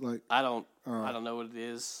with like? I don't know what it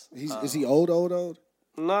is. Is he old?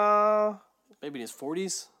 Nah, maybe in his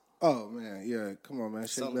 40s. Oh man, yeah. Come on, man.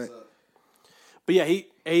 Shake back. But yeah,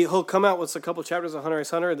 he'll come out with a couple chapters of Hunter x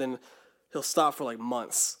Hunter, then he'll stop for like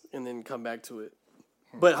months and then come back to it.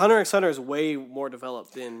 But Hunter x Hunter is way more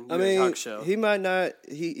developed than Yu Yu Hakusho. he might not.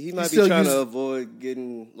 He might be still trying to use- avoid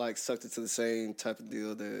getting like sucked into the same type of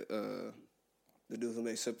deal that the dude who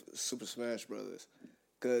made Super Smash Brothers.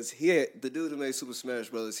 Because the dude who made Super Smash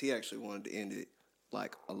Brothers, he actually wanted to end it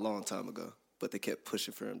like a long time ago, but they kept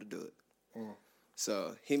pushing for him to do it.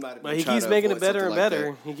 So he might have. But he keeps making it better and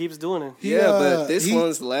better. He keeps doing it. Yeah, but this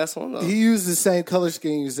one's the last one though. He used the same color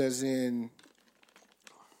schemes as in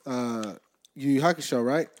Yu Yu Hakusho,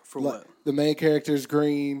 right? For what? The main character is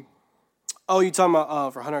green. Oh, you talking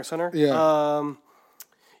about for Hunter x Hunter? Yeah.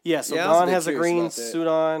 Yeah, so Yeah, I was a Gon bit has a curious green about that. suit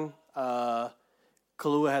on.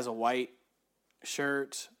 Kahlua has a white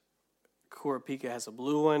shirt. Kurapika has a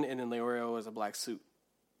blue one, and then Leorio has a black suit.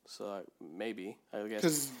 So maybe, I guess.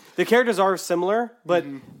 'Cause- The characters are similar, but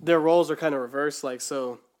their roles are kind of reversed. Like,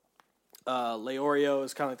 so Leorio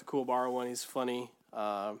is kind of like the Kuwabara one. He's funny.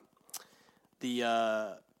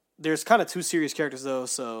 There's kind of two serious characters, though.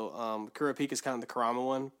 So Kurapika is kind of the Kurama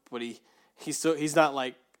one, but he's not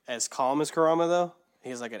like as calm as Kurama, though. He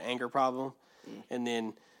has like an anger problem. And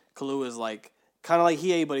then Kahlua is like kind of like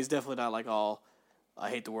Hiei, but he's definitely not like all I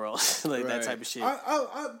hate the world, like that type of shit.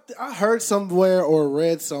 I heard somewhere or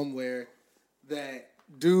read somewhere that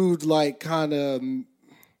dude like kind of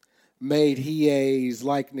made Hiei's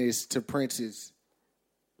likeness to Prince's.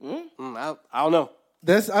 I don't know.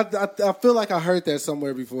 I feel like I heard that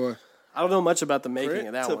somewhere before. I don't know much about the making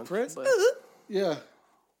of that one. Prince? But, Yeah,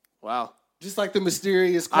 wow. just like the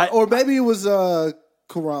mysterious, or maybe it was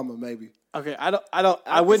Kurama. Maybe. Okay,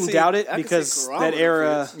 I wouldn't doubt it because that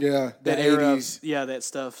era, Yeah, that the era, 80s. yeah, that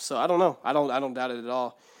stuff. So I don't know. I don't doubt it at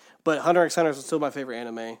all. But Hunter x Hunter is still my favorite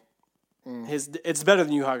anime. It's better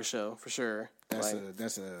than Yu Hakusho for sure. That's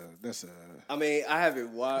Like, a. I mean, I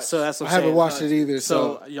haven't watched. so that's what I I'm haven't saying. watched it either.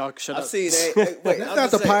 So So y'all shut up. I've seen that. Wait, that's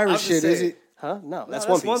not the pirate shit, is it? Huh? No, that's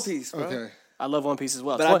That's One Piece. bro. Okay. I love One Piece as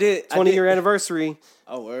well. But I did- 20-year anniversary.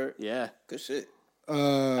 Oh, word. Yeah. Good shit.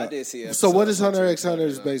 I did see it. So what is Hunter x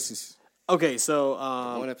Hunter's basis? Okay, so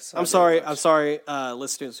One episode I'm I did sorry, watch.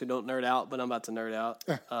 listeners who don't nerd out, but I'm about to nerd out.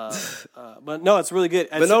 But no, it's really good.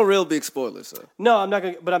 But no real big spoilers, though. No, I'm not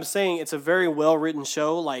gonna. But I'm saying it's a very well written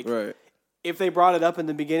show. Like, Right. if they brought it up in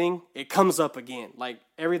the beginning, it comes up again. Like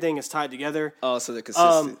everything is tied together. Oh, so they're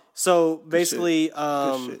consistent. So basically,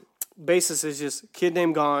 shit. basis is just kid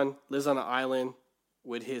named Gon lives on an island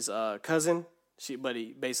with his cousin. But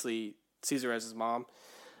he basically sees her as his mom.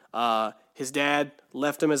 His dad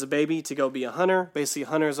left him as a baby to go be a hunter. Basically,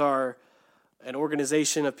 hunters are an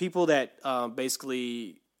organization of people that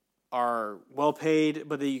basically are well paid,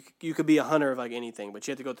 but you could be a hunter of like anything, but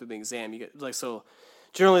you have to go through the exam. You get like so.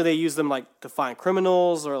 Generally, they use them like to find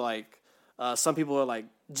criminals, or like some people are like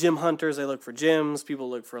gym hunters. They look for gyms. People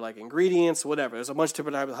look for like ingredients, whatever. There's a bunch of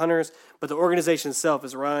different types of hunters, but the organization itself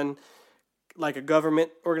is run like a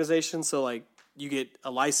government organization. So like you get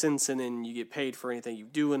a license, and then you get paid for anything you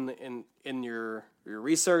do in your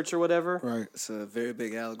research or whatever. Right. It's a very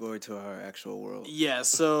big allegory to our actual world. Yeah.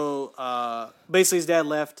 So basically, his dad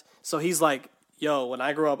left. So he's like, yo, when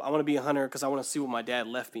I grow up, I want to be a hunter because I want to see what my dad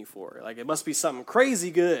left me for. Like, it must be something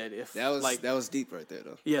crazy good. If That was like that was deep right there,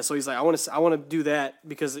 though. yeah, so he's like, I want to do that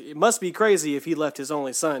because it must be crazy if he left his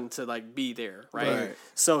only son to like be there, right? Right.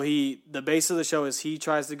 So the base of the show is he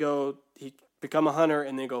tries to become a hunter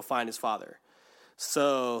and then go find his father.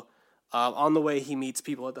 So on the way, he meets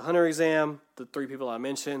people at the hunter exam. The 3 people I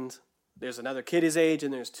mentioned. There's another kid his age,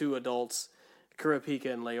 and there's 2 adults,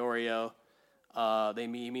 Kurapika and Leorio.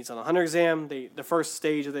 He meets on the hunter exam. The first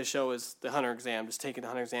stage of this show is the hunter exam, just taking the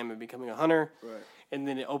hunter exam and becoming a hunter. Right. And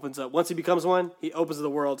then it opens up. Once he becomes one, he opens the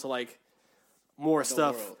world to like more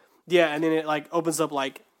stuff. world. Yeah, and then it like opens up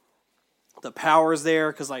like the powers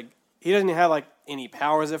there because like he doesn't have like any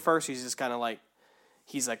powers at first. He's just kind of like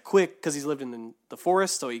he's like quick because he's lived in the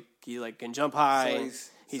forest, so he like can jump high. So and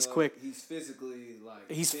he's quick. He's physically like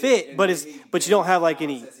He's fit, but you don't have like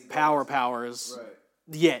any powers Right.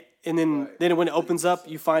 yet. And then when it opens up,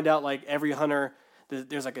 you find out like every hunter,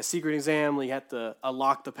 there's like a secret exam where you have to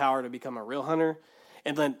unlock the power to become a real hunter.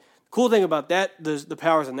 And then cool thing about that, the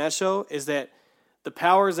powers in that show is that the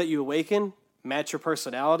powers that you awaken match your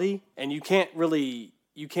personality, and you can't That's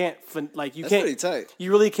pretty tight.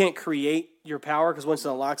 you really can't create your power because once it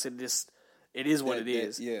unlocks it, it is what it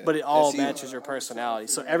is. Yeah. But it all That's you. matches your personality.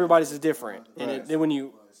 So everybody's is different. And then when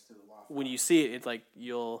you see it, it's like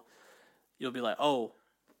you'll be like, oh,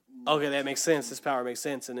 okay, that makes sense. This power makes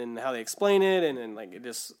sense. And then how they explain it, and then like it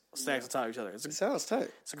just stacks on top of each other. It sounds tight.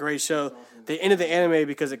 It's a great show. They ended the anime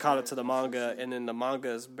because it caught up to the manga, and then the manga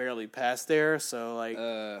is barely past there. So like,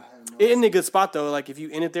 it ended in a good spot though. Like if you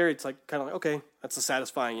end it there, it's like kind of like okay, that's a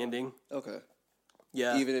satisfying ending. Okay.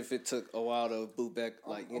 Yeah. Even if it took a while to boot back,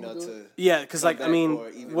 like to Yeah, because like I back mean, or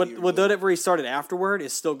even what be whatever he started afterward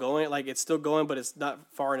is still going. Like it's still going, but it's not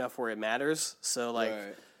far enough where it matters. So like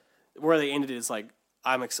right. where they ended is like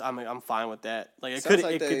I'm fine with that. Like it Sounds could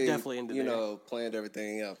like it they, could definitely end you there. know, planned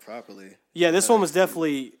everything out properly. Yeah, this one was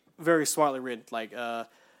definitely very smartly written. Like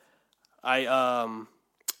I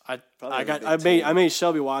made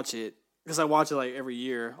Shelby watch it because I watch it like every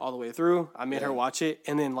year all the way through. I made her watch it,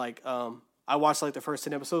 and then like I watched like the first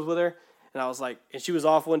 10 episodes with her, and I was like, and she was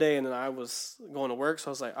off one day, and then I was going to work, so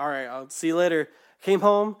I was like, all right, I'll see you later. Came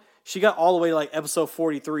home, she got all the way to like episode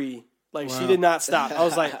 43. Like she did not stop. I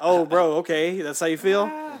was like, oh bro, okay, that's how you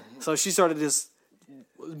feel. So she started just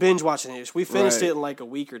binge watching it. We finished it in like a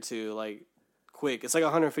week or two, like quick. It's like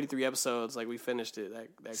 153 episodes. Like we finished it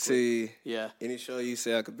that quick. See, Yeah. any show you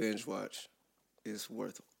say I could binge watch is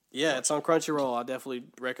worth it. Yeah, it's on Crunchyroll. I definitely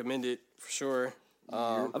recommend it for sure.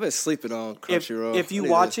 I've been sleeping on If, Crunchyroll. if you I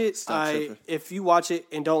need watch to it, stop tripping. if you watch it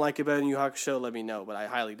and don't like it better than Yu Hakusho, let me know. But I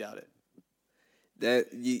highly doubt it. That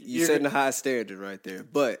you're setting a high standard right there,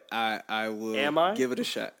 but I will Am I? give it a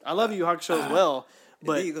shot. I love Yu Hakusho as well,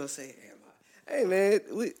 but Then you gonna say, "Am Hey man,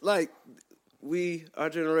 our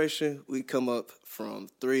generation, we come up from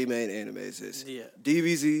 3 main animes. It's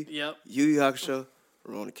DBZ, Yu Yu Hakusho,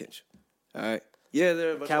 Rurouni Kenshin. All right. Yeah,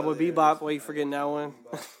 there. Cowboy Bebop. Why you forgetting that one?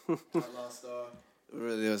 Lost Star.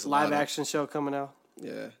 Really, there's a live action show coming out.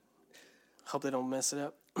 Yeah. Hope they don't mess it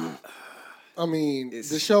up. I mean,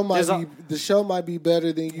 the show might be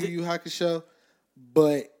better than Yu Yu Hakusho,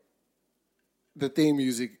 but the theme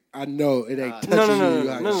music, I know it ain't touching Yu Yu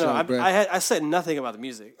Hakusho. No. I said nothing about the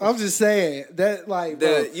music. I'm just saying that, like,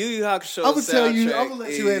 the Yu Yu Hakusho. I'm gonna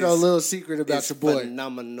let you in on a little secret about your boy.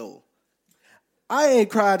 Phenomenal. I ain't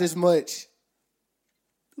cried as much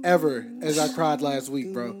ever as I cried last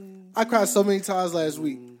week, bro. I cried so many times last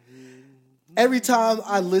week. Every time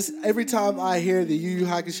I hear the Yu Yu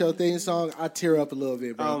Hakusho theme song, I tear up a little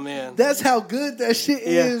bit, bro. Oh man, that's how good that shit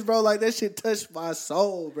is, bro. Like that shit touched my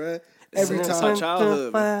soul, bro. Every time. It's my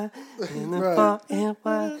childhood, bro.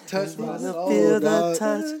 Touch my soul, feel dog. the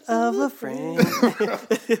touch of a friend.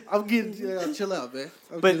 I'm getting chill out, man.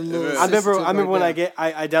 But I remember when I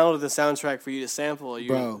downloaded the soundtrack for you to sample.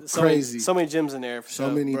 Bro, so crazy. So many gems in there.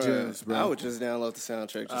 So many gems, bro. I would just download the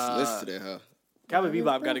soundtrack just to listen to that, huh? Cowboy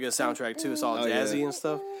Bebop got a good soundtrack too. It's all jazzy and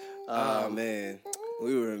stuff. Oh man,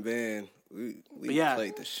 we were in band. We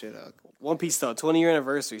played the shit out. One Piece though, 20-year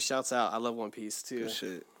anniversary. Shouts out. I love One Piece too. Good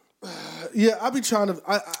shit. Yeah, I be trying to.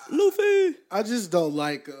 Luffy. I just don't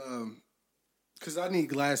like because I need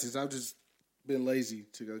glasses. I've just been lazy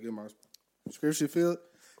to go get my prescription filled,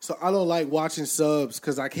 so I don't like watching subs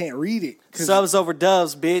because I can't read it. Subs over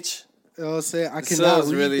dubs, bitch. You know what I'm saying? I cannot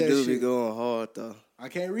subs read really that do shit. be going hard though. I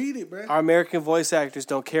can't read it, bro. Our American voice actors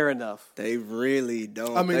don't care enough. They really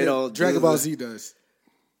don't. I mean, they don't. Dragon Ball Z does.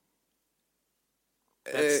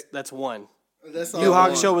 That's one. That's Yu Yu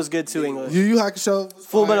Hakusho was good too, English. Yu Yu Hakusho.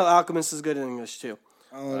 Full Metal Alchemist is good in English too.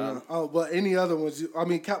 I don't know. Oh, but any other ones? I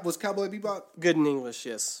mean, was Cowboy Bebop good in English?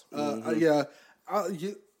 Yes. Yeah. I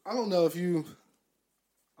don't know if you.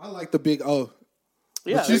 I like the Big O.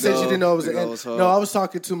 Yeah. But you said you didn't know it was an. No, I was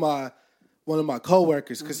talking to one of my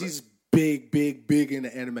coworkers because he's big in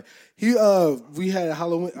the anime. We had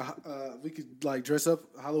Halloween. We could like dress up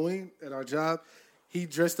Halloween at our job. He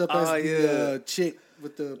dressed up as the chick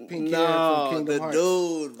with the pink hair from Kingdom Hearts.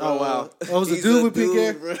 Dude, bro. Oh wow! Oh, it was a dude with pink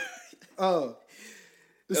hair. Bro. Oh,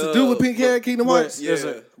 it's a dude with pink hair at Kingdom Hearts. Yeah,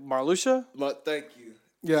 Marluxia. Thank you.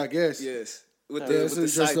 Yeah, I guess. Yes, with Yeah, the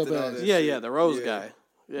scythe and all that. Yeah, the Rose guy.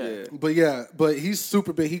 Yeah. But he's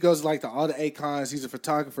super big. He goes like to all the A-cons. He's a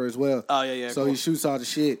photographer as well. Oh yeah. So cool. he shoots all the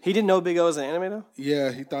shit. He didn't know Big O was an anime though.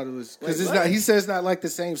 Yeah, he thought it was because it's not. He says not like the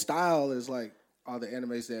same style as like all the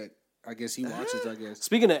animes that I guess he watches. I guess.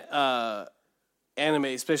 Speaking of anime,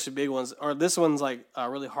 especially big ones, or this one's like a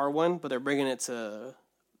really hard one, but they're bringing it to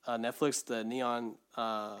Netflix. The Neon.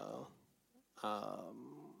 I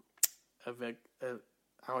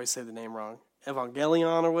always say the name wrong.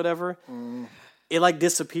 Evangelion or whatever. It like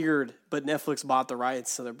disappeared, but Netflix bought the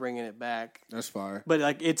rights, so they're bringing it back. That's fire. But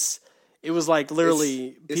like it was like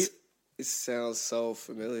literally. It sounds so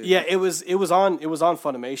familiar. Yeah, it was on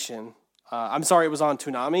Funimation. I'm sorry, it was on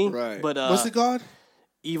Toonami. Right. But what's it called?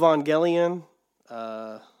 Evangelion.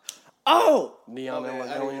 Neon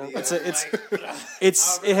Evangelion. It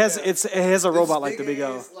has a robot like the Big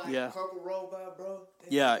O. Yeah. Robot, bro.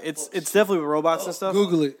 Yeah, it's definitely with robots and stuff.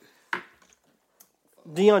 Google it.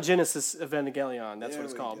 Neon Genesis Evangelion, that's what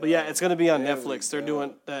it's called. But yeah, it's going to be on Netflix. They're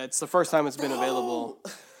doing it's the first time it's been available.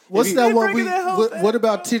 What's that one? What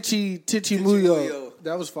about Tichi Muyo?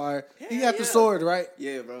 That was fire. He had the sword, right?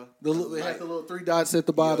 Yeah, bro. It had the little 3 dots at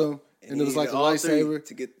the bottom, and it was like a lightsaber.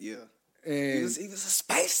 To get And he was a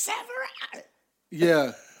space samurai.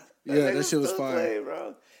 Yeah, that shit was fire. Play,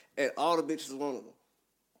 bro. And all the bitches wanted him.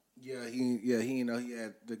 Yeah, he didn't know he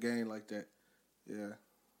had the game like that. Yeah,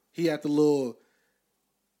 he had the little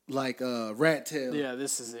like rat tail. Yeah,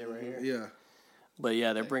 this is it right here. Yeah, but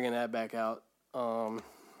yeah, they're bringing that back out.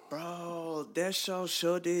 Bro, that show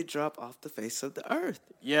sure did drop off the face of the earth.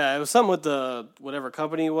 Yeah, it was something with the whatever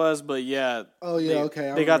company it was, but yeah. Oh yeah,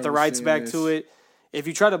 okay. They got the rights back to it. If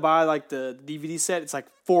you try to buy like the DVD set, it's like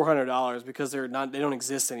 $400 because they don't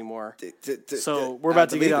exist anymore. So we're about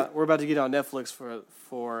to get on Netflix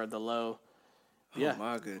for the low. Yeah. Oh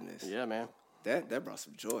my goodness. Yeah, man. That brought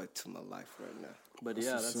some joy to my life right now. But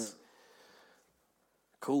yeah, that's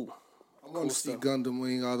cool. I want to see Gundam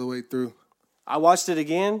Wing all the way through. I watched it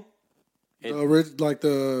again. Like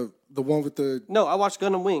the one with the. No, I watched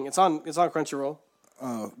Gundam Wing. It's on Crunchyroll.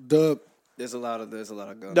 Dub. There's a lot of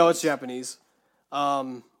Gundam. No, it's Japanese.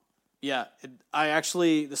 Yeah,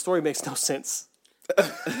 the story makes no sense.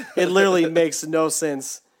 It literally makes no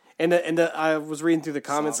sense. And I was reading through the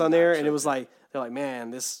comments on there, and it was like they're like,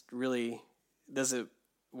 man, this really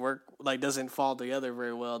work, like, doesn't fall together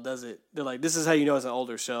very well, does it? They're like, this is how you know it's an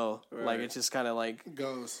older show. Right. Like, it just kind of, like,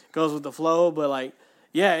 goes with the flow, but, like,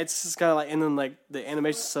 yeah, it's just kind of, like, and then, like, the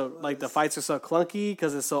animation, so, like, the fights are so clunky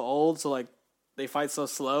because it's so old, so, like, they fight so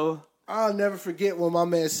slow. I'll never forget when my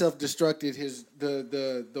man self-destructed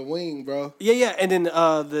the wing, bro. Yeah, and then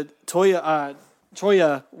the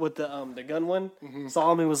Troya with the gun one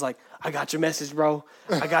saw him and was like, I got your message, bro.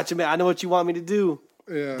 I got your I know what you want me to do.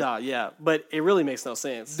 Yeah. But it really makes no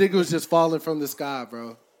sense. Nigga was just falling from the sky,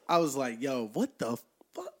 bro. I was like, yo, what the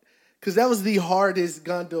fuck? Because that was the hardest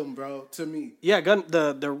Gundam, bro, to me. Yeah,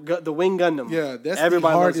 the Wing Gundam. Yeah, that's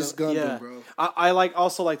everybody the hardest Gundam, bro. I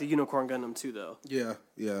also like the Unicorn Gundam too, though. Yeah.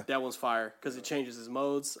 That one's fire because it changes his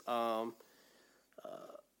modes.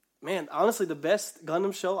 Man, honestly, the best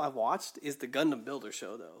Gundam show I've watched is the Gundam Builder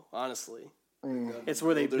show, though. Honestly, it's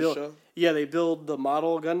where they build. Show? Yeah, they build the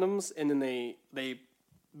model Gundams, and then they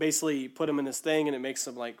basically put them in this thing, and it makes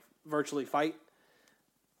them like virtually fight.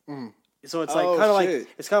 So it's like kind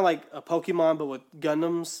of like a Pokemon, but with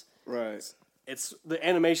Gundams. Right. It's the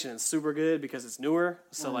animation is super good because it's newer,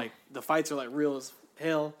 so like the fights are like real as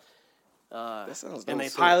hell. That sounds and they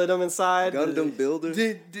pilot them inside. Gundam Builders?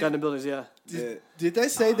 Gundam Builders, yeah. Did they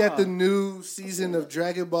say that the new season of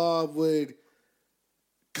Dragon Ball would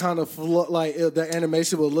kind of like the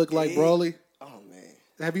animation would look like Broly? Oh, man.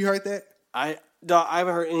 Have you heard that? I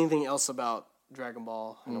haven't heard anything else about Dragon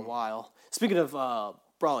Ball in a while. Speaking of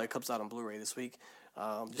Broly, it comes out on Blu-ray this week.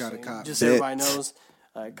 Just so everybody knows,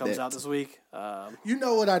 it comes out this week. You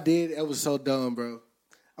know what I did? It was so dumb, bro.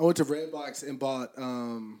 I went to Redbox and bought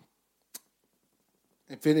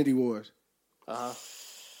Infinity Wars.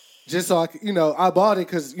 Just so I bought it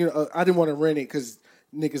because I didn't want to rent it because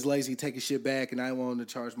niggas lazy taking shit back, and I didn't want them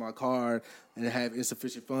to charge my card and have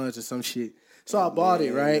insufficient funds or some shit. So I bought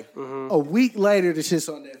it, right? A week later, the shit's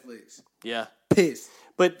on Netflix. Yeah, pissed.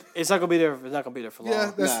 But it's not gonna be there. It's not gonna be there for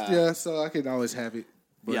long. Yeah, so I can always have it.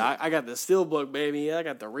 But yeah, I got the steelbook, baby. I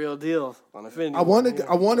got the real deal on Infinity.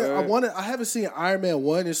 I haven't seen Iron Man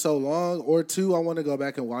 1 in so long, or 2. I want to go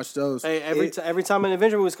back and watch those. Hey, every time an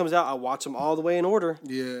Avenger movie comes out, I watch them all the way in order.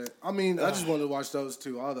 Yeah, I mean, I just want to watch those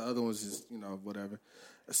two. All the other ones is whatever.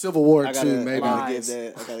 Civil War 2, maybe. I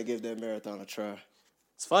gotta give that marathon a try.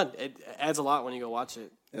 It's fun. It adds a lot when you go watch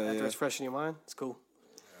it. After it's fresh in your mind, it's cool.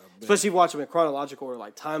 Especially if you watch them in chronological or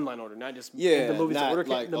like timeline order, not just the movies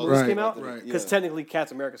came out. Because technically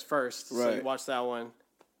Captain America's first, so you watch that one,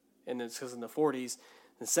 and it's because in the 40s.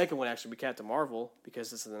 The second one actually be Captain Marvel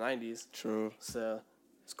because it's in the 90s. True. So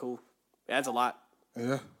it's cool. It adds a lot.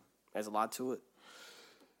 Yeah. Adds a lot to it.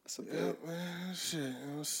 Man, shit, you know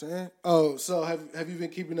what I'm saying? Oh, so have you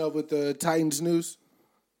been keeping up with the Titans news?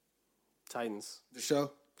 Titans. The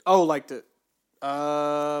show? Oh, like the...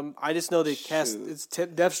 I just know they cast. It's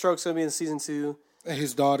Deathstroke's gonna be in season 2, and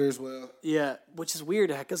his daughter as well. Yeah, which is weird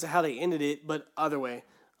because of how they ended it. But either way,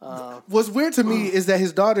 what's weird to me is that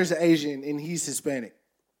his daughter's Asian and he's Hispanic.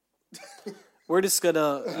 We're just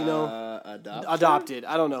gonna, adopted.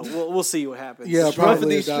 I don't know. We'll see what happens. Yeah,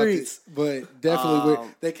 probably these streets, but definitely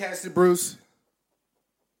weird. They casted Bruce.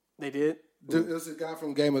 They did. It was a guy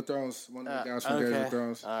from Game of Thrones. One of the guys from Game of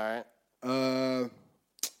Thrones. All right.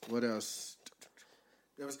 What else?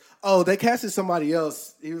 They casted somebody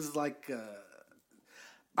else. He was like,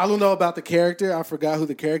 I don't know about the character. I forgot who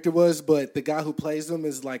the character was, but the guy who plays him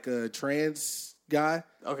is like a trans guy.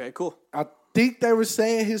 Okay, cool. I think they were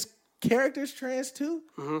saying his character's trans too.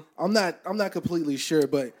 Mm-hmm. I'm not completely sure,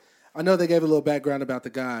 but I know they gave a little background about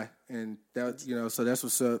the guy, and that so that's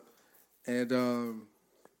what's up. And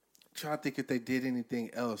trying to think if they did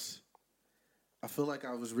anything else. I feel like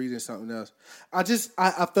I was reading something else. I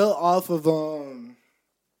fell off of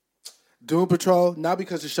Doom Patrol, not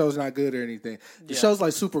because the show's not good or anything. The show's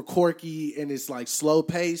like super quirky and it's like slow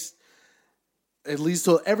paced. At least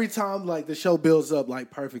so every time like the show builds up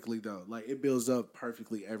like perfectly though. Like it builds up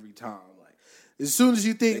perfectly every time. Like as soon as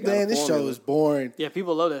you think, man, this show is boring. Yeah,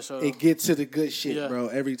 people love that show. It gets to the good shit, bro,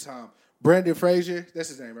 every time. Brendan Fraser, that's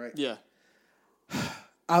his name, right? Yeah.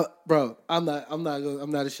 I'm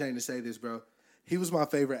not ashamed to say this, bro. He was my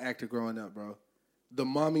favorite actor growing up, bro. The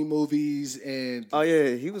Mummy movies and... Oh,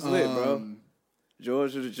 yeah. He was lit, bro.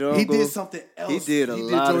 George of the Jungle. He did something else. He did a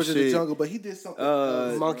lot of George shit. of the Jungle, but he did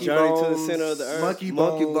something Monkey Journey Bones. to the Center of the Earth. Monkey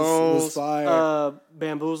Bones was fire.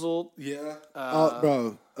 Bamboozled. Yeah.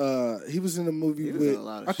 He was in a movie with...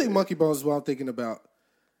 I think Monkey Bones is what I'm thinking about.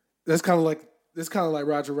 That's kind of like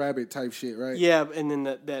Roger Rabbit type shit, right? Yeah, and then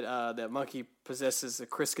that monkey possesses a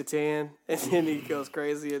Chris Kattan, and then he goes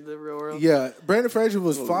crazy in the real world. Yeah, Brendan Fraser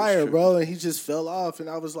was fire, bro, and he just fell off. And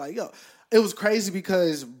I was like, yo, it was crazy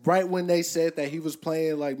because right when they said that he was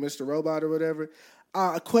playing like Mr. Robot or whatever,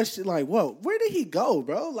 I questioned like, whoa, where did he go,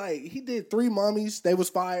 bro? Like he did 3 Mummies, they was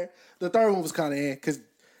fire. The third one was kind of in because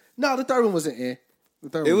the third one wasn't in.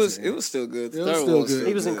 It was still good. It was still good.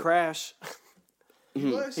 He was in Crash. He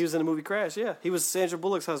was? He was in the movie Crash. Yeah, he was Sandra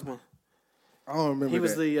Bullock's husband. I don't remember. He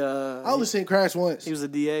was that. I only seen Crash once. He was the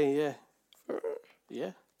DA. Yeah,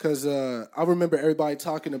 yeah. Because I remember everybody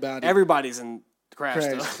talking about it. Everybody's in Crash.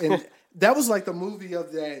 Though. And that was like the movie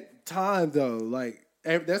of that time, though. Like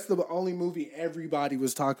that's the only movie everybody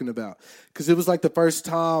was talking about because it was like the first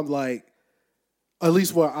time, like at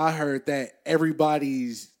least what I heard, that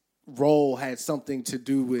everybody's role had something to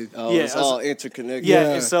do with. Oh, yeah, it's all interconnected.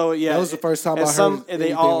 Yeah, so that was the first time I heard.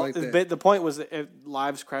 They all like that. The point was that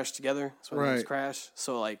lives crashed together. So right, Crash.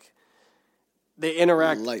 So like they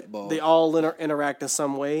interact. Light bulb. They all interact in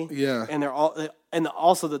some way. Yeah, and they're all, and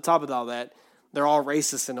also the top of all that, they're all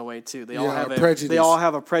racist in a way too. They all have prejudice. They all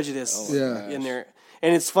have a prejudice. In there,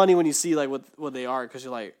 and it's funny when you see like what they are because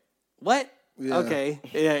you're like, what? Yeah. Okay,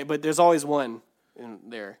 yeah, but there's always one in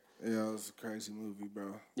there. Yeah, it was a crazy movie,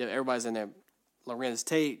 bro. Yeah, everybody's in there. Lorenz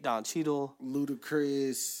Tate, Don Cheadle,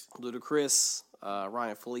 Ludacris,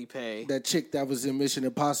 Ryan Felipe. that chick that was in Mission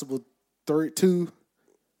Impossible 2.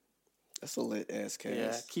 That's a lit ass cast.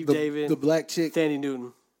 Yeah, Keith David, the black chick, Thandie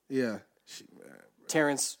Newton. Yeah,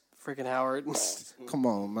 Terrence freaking Howard. Come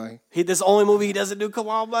on, man. This the only movie he doesn't do. Come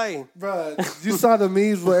on, man. Bro, you saw the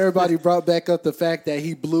memes where everybody brought back up the fact that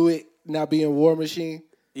he blew it not being War Machine.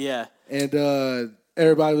 Yeah, and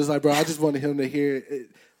everybody was like, bro, I just wanted him to hear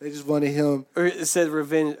it. They just wanted him. Or it said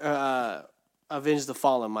avenge the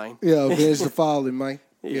fallen, man. Yeah, avenge the fallen, man.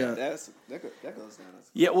 Yeah, that goes down.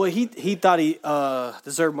 Yeah, well, he thought he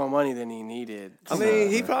deserved more money than he needed. I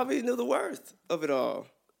mean, he probably knew the worth of it all.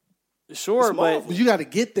 Sure, but you got to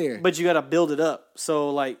get there. But you got to build it up. So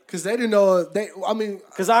like, because they didn't know.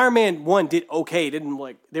 Because Iron Man 1 did okay. They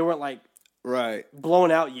weren't like right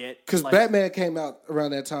blown out yet. Because like, Batman came out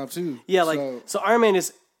around that time too. Yeah, so Iron Man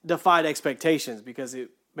just defied expectations because it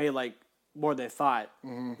made like more than thought.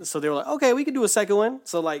 Mm-hmm. So they were like, okay, we can do a second one.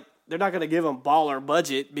 So like, they're not going to give them baller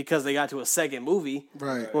budget because they got to a second movie.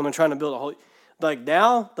 Right. When they're trying to build a whole, like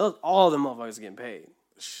now, all of them motherfuckers are getting paid.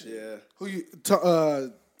 Yeah. Who you?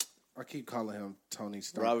 I keep calling him Tony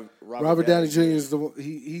Stark. Robert Downey Jr. is the one,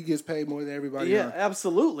 he gets paid more than everybody. Yeah, else.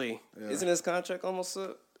 Absolutely. Yeah. Isn't his contract almost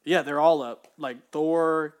up? Yeah, they're all up. Like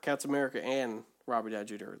Thor, Captain America, and Robert Downey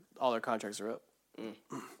Jr. All their contracts are up. Mm.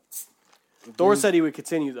 Thor said he would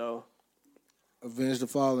continue though. Avenge the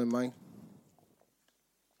Fallen, man.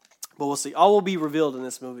 But we'll see. All will be revealed in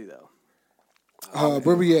this movie though.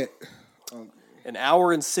 Where we at? An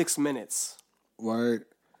hour and 6 minutes. Word.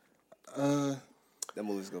 That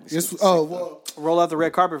movie's gonna be. Roll out the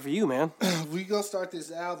red carpet for you, man. We gonna start this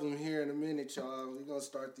album here in a minute, y'all. We gonna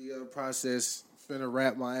start the process. Finna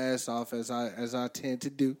rap my ass off as I tend to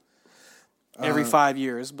do. Every 5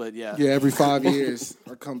 years, but yeah. Yeah, every 5 years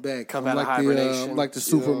I come back. Come out of hibernation. I'm like the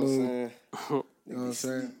super moon. You know what I'm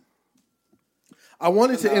saying? I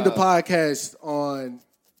wanted to end the podcast on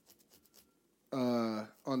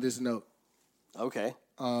this note. Okay.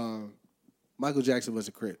 Michael Jackson was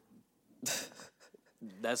a Crip.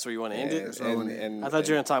 That's where you want to end it? And I thought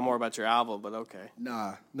you were going to talk more about your album, but okay.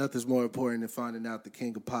 Nah, nothing's more important than finding out the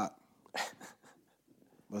king of pop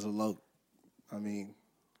was a loc. I mean,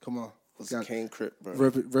 come on. Was a King Crip, bro.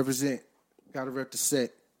 Represent. Got to rep the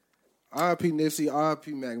set. R.I.P. Nipsey,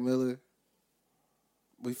 R.I.P. Mac Miller.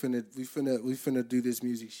 We finna do this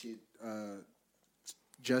music shit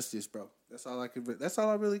justice, bro. That's all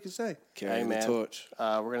I really can say. Carrying the torch.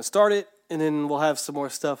 We're gonna start it, and then we'll have some more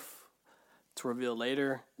stuff to reveal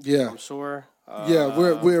later. Yeah, I'm sure. Yeah,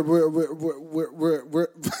 we're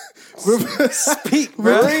speak,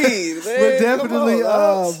 bro. Breathe, man. We're definitely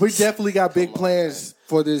we definitely got big plans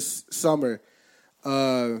for this summer.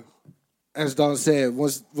 As Don said,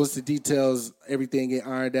 once the details, everything get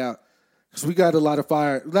ironed out. Because we got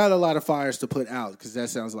not a lot of fires to put out. Because that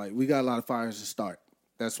sounds like we got a lot of fires to start.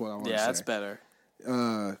 That's what I want to say. Yeah, that's better.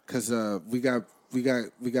 Because we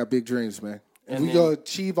got big dreams, man. And we gonna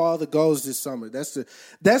achieve all the goals this summer.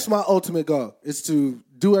 That's my ultimate goal. Is to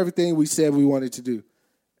do everything we said we wanted to do,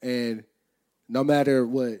 and no matter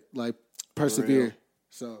what, like persevere.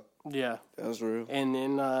 So yeah, that was real. And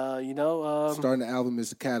then starting the album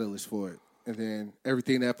is the catalyst for it, and then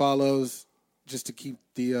everything that follows, just to keep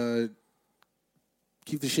the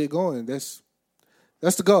shit going. That's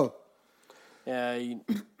the goal. Yeah.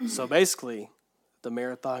 So basically, the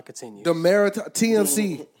marathon continues. The marathon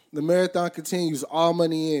TMC. The marathon continues. All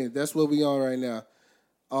money in. That's what we on right now.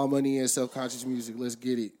 All money in. Self-conscious music. Let's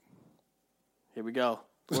get it. Here we go.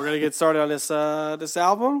 we're going to get started on this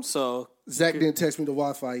album. So Zach didn't text me the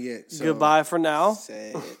Wi-Fi yet. So. Goodbye for now.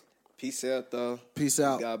 Sad. Peace out, though. Peace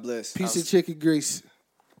out. God bless. Piece of chicken grease.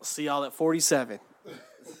 See y'all at 47.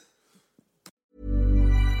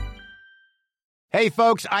 Hey,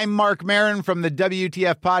 folks, I'm Mark Maron from the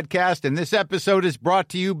WTF Podcast, and this episode is brought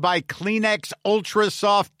to you by Kleenex Ultra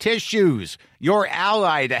Soft Tissues, your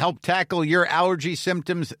ally to help tackle your allergy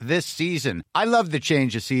symptoms this season. I love the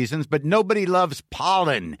change of seasons, but nobody loves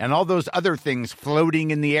pollen and all those other things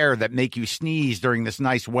floating in the air that make you sneeze during this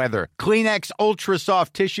nice weather. Kleenex Ultra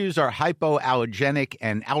Soft Tissues are hypoallergenic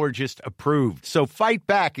and allergist approved, so fight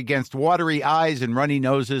back against watery eyes and runny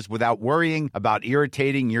noses without worrying about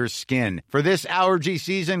irritating your skin. For this allergy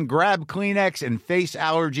season, grab Kleenex and face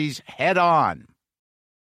allergies head on.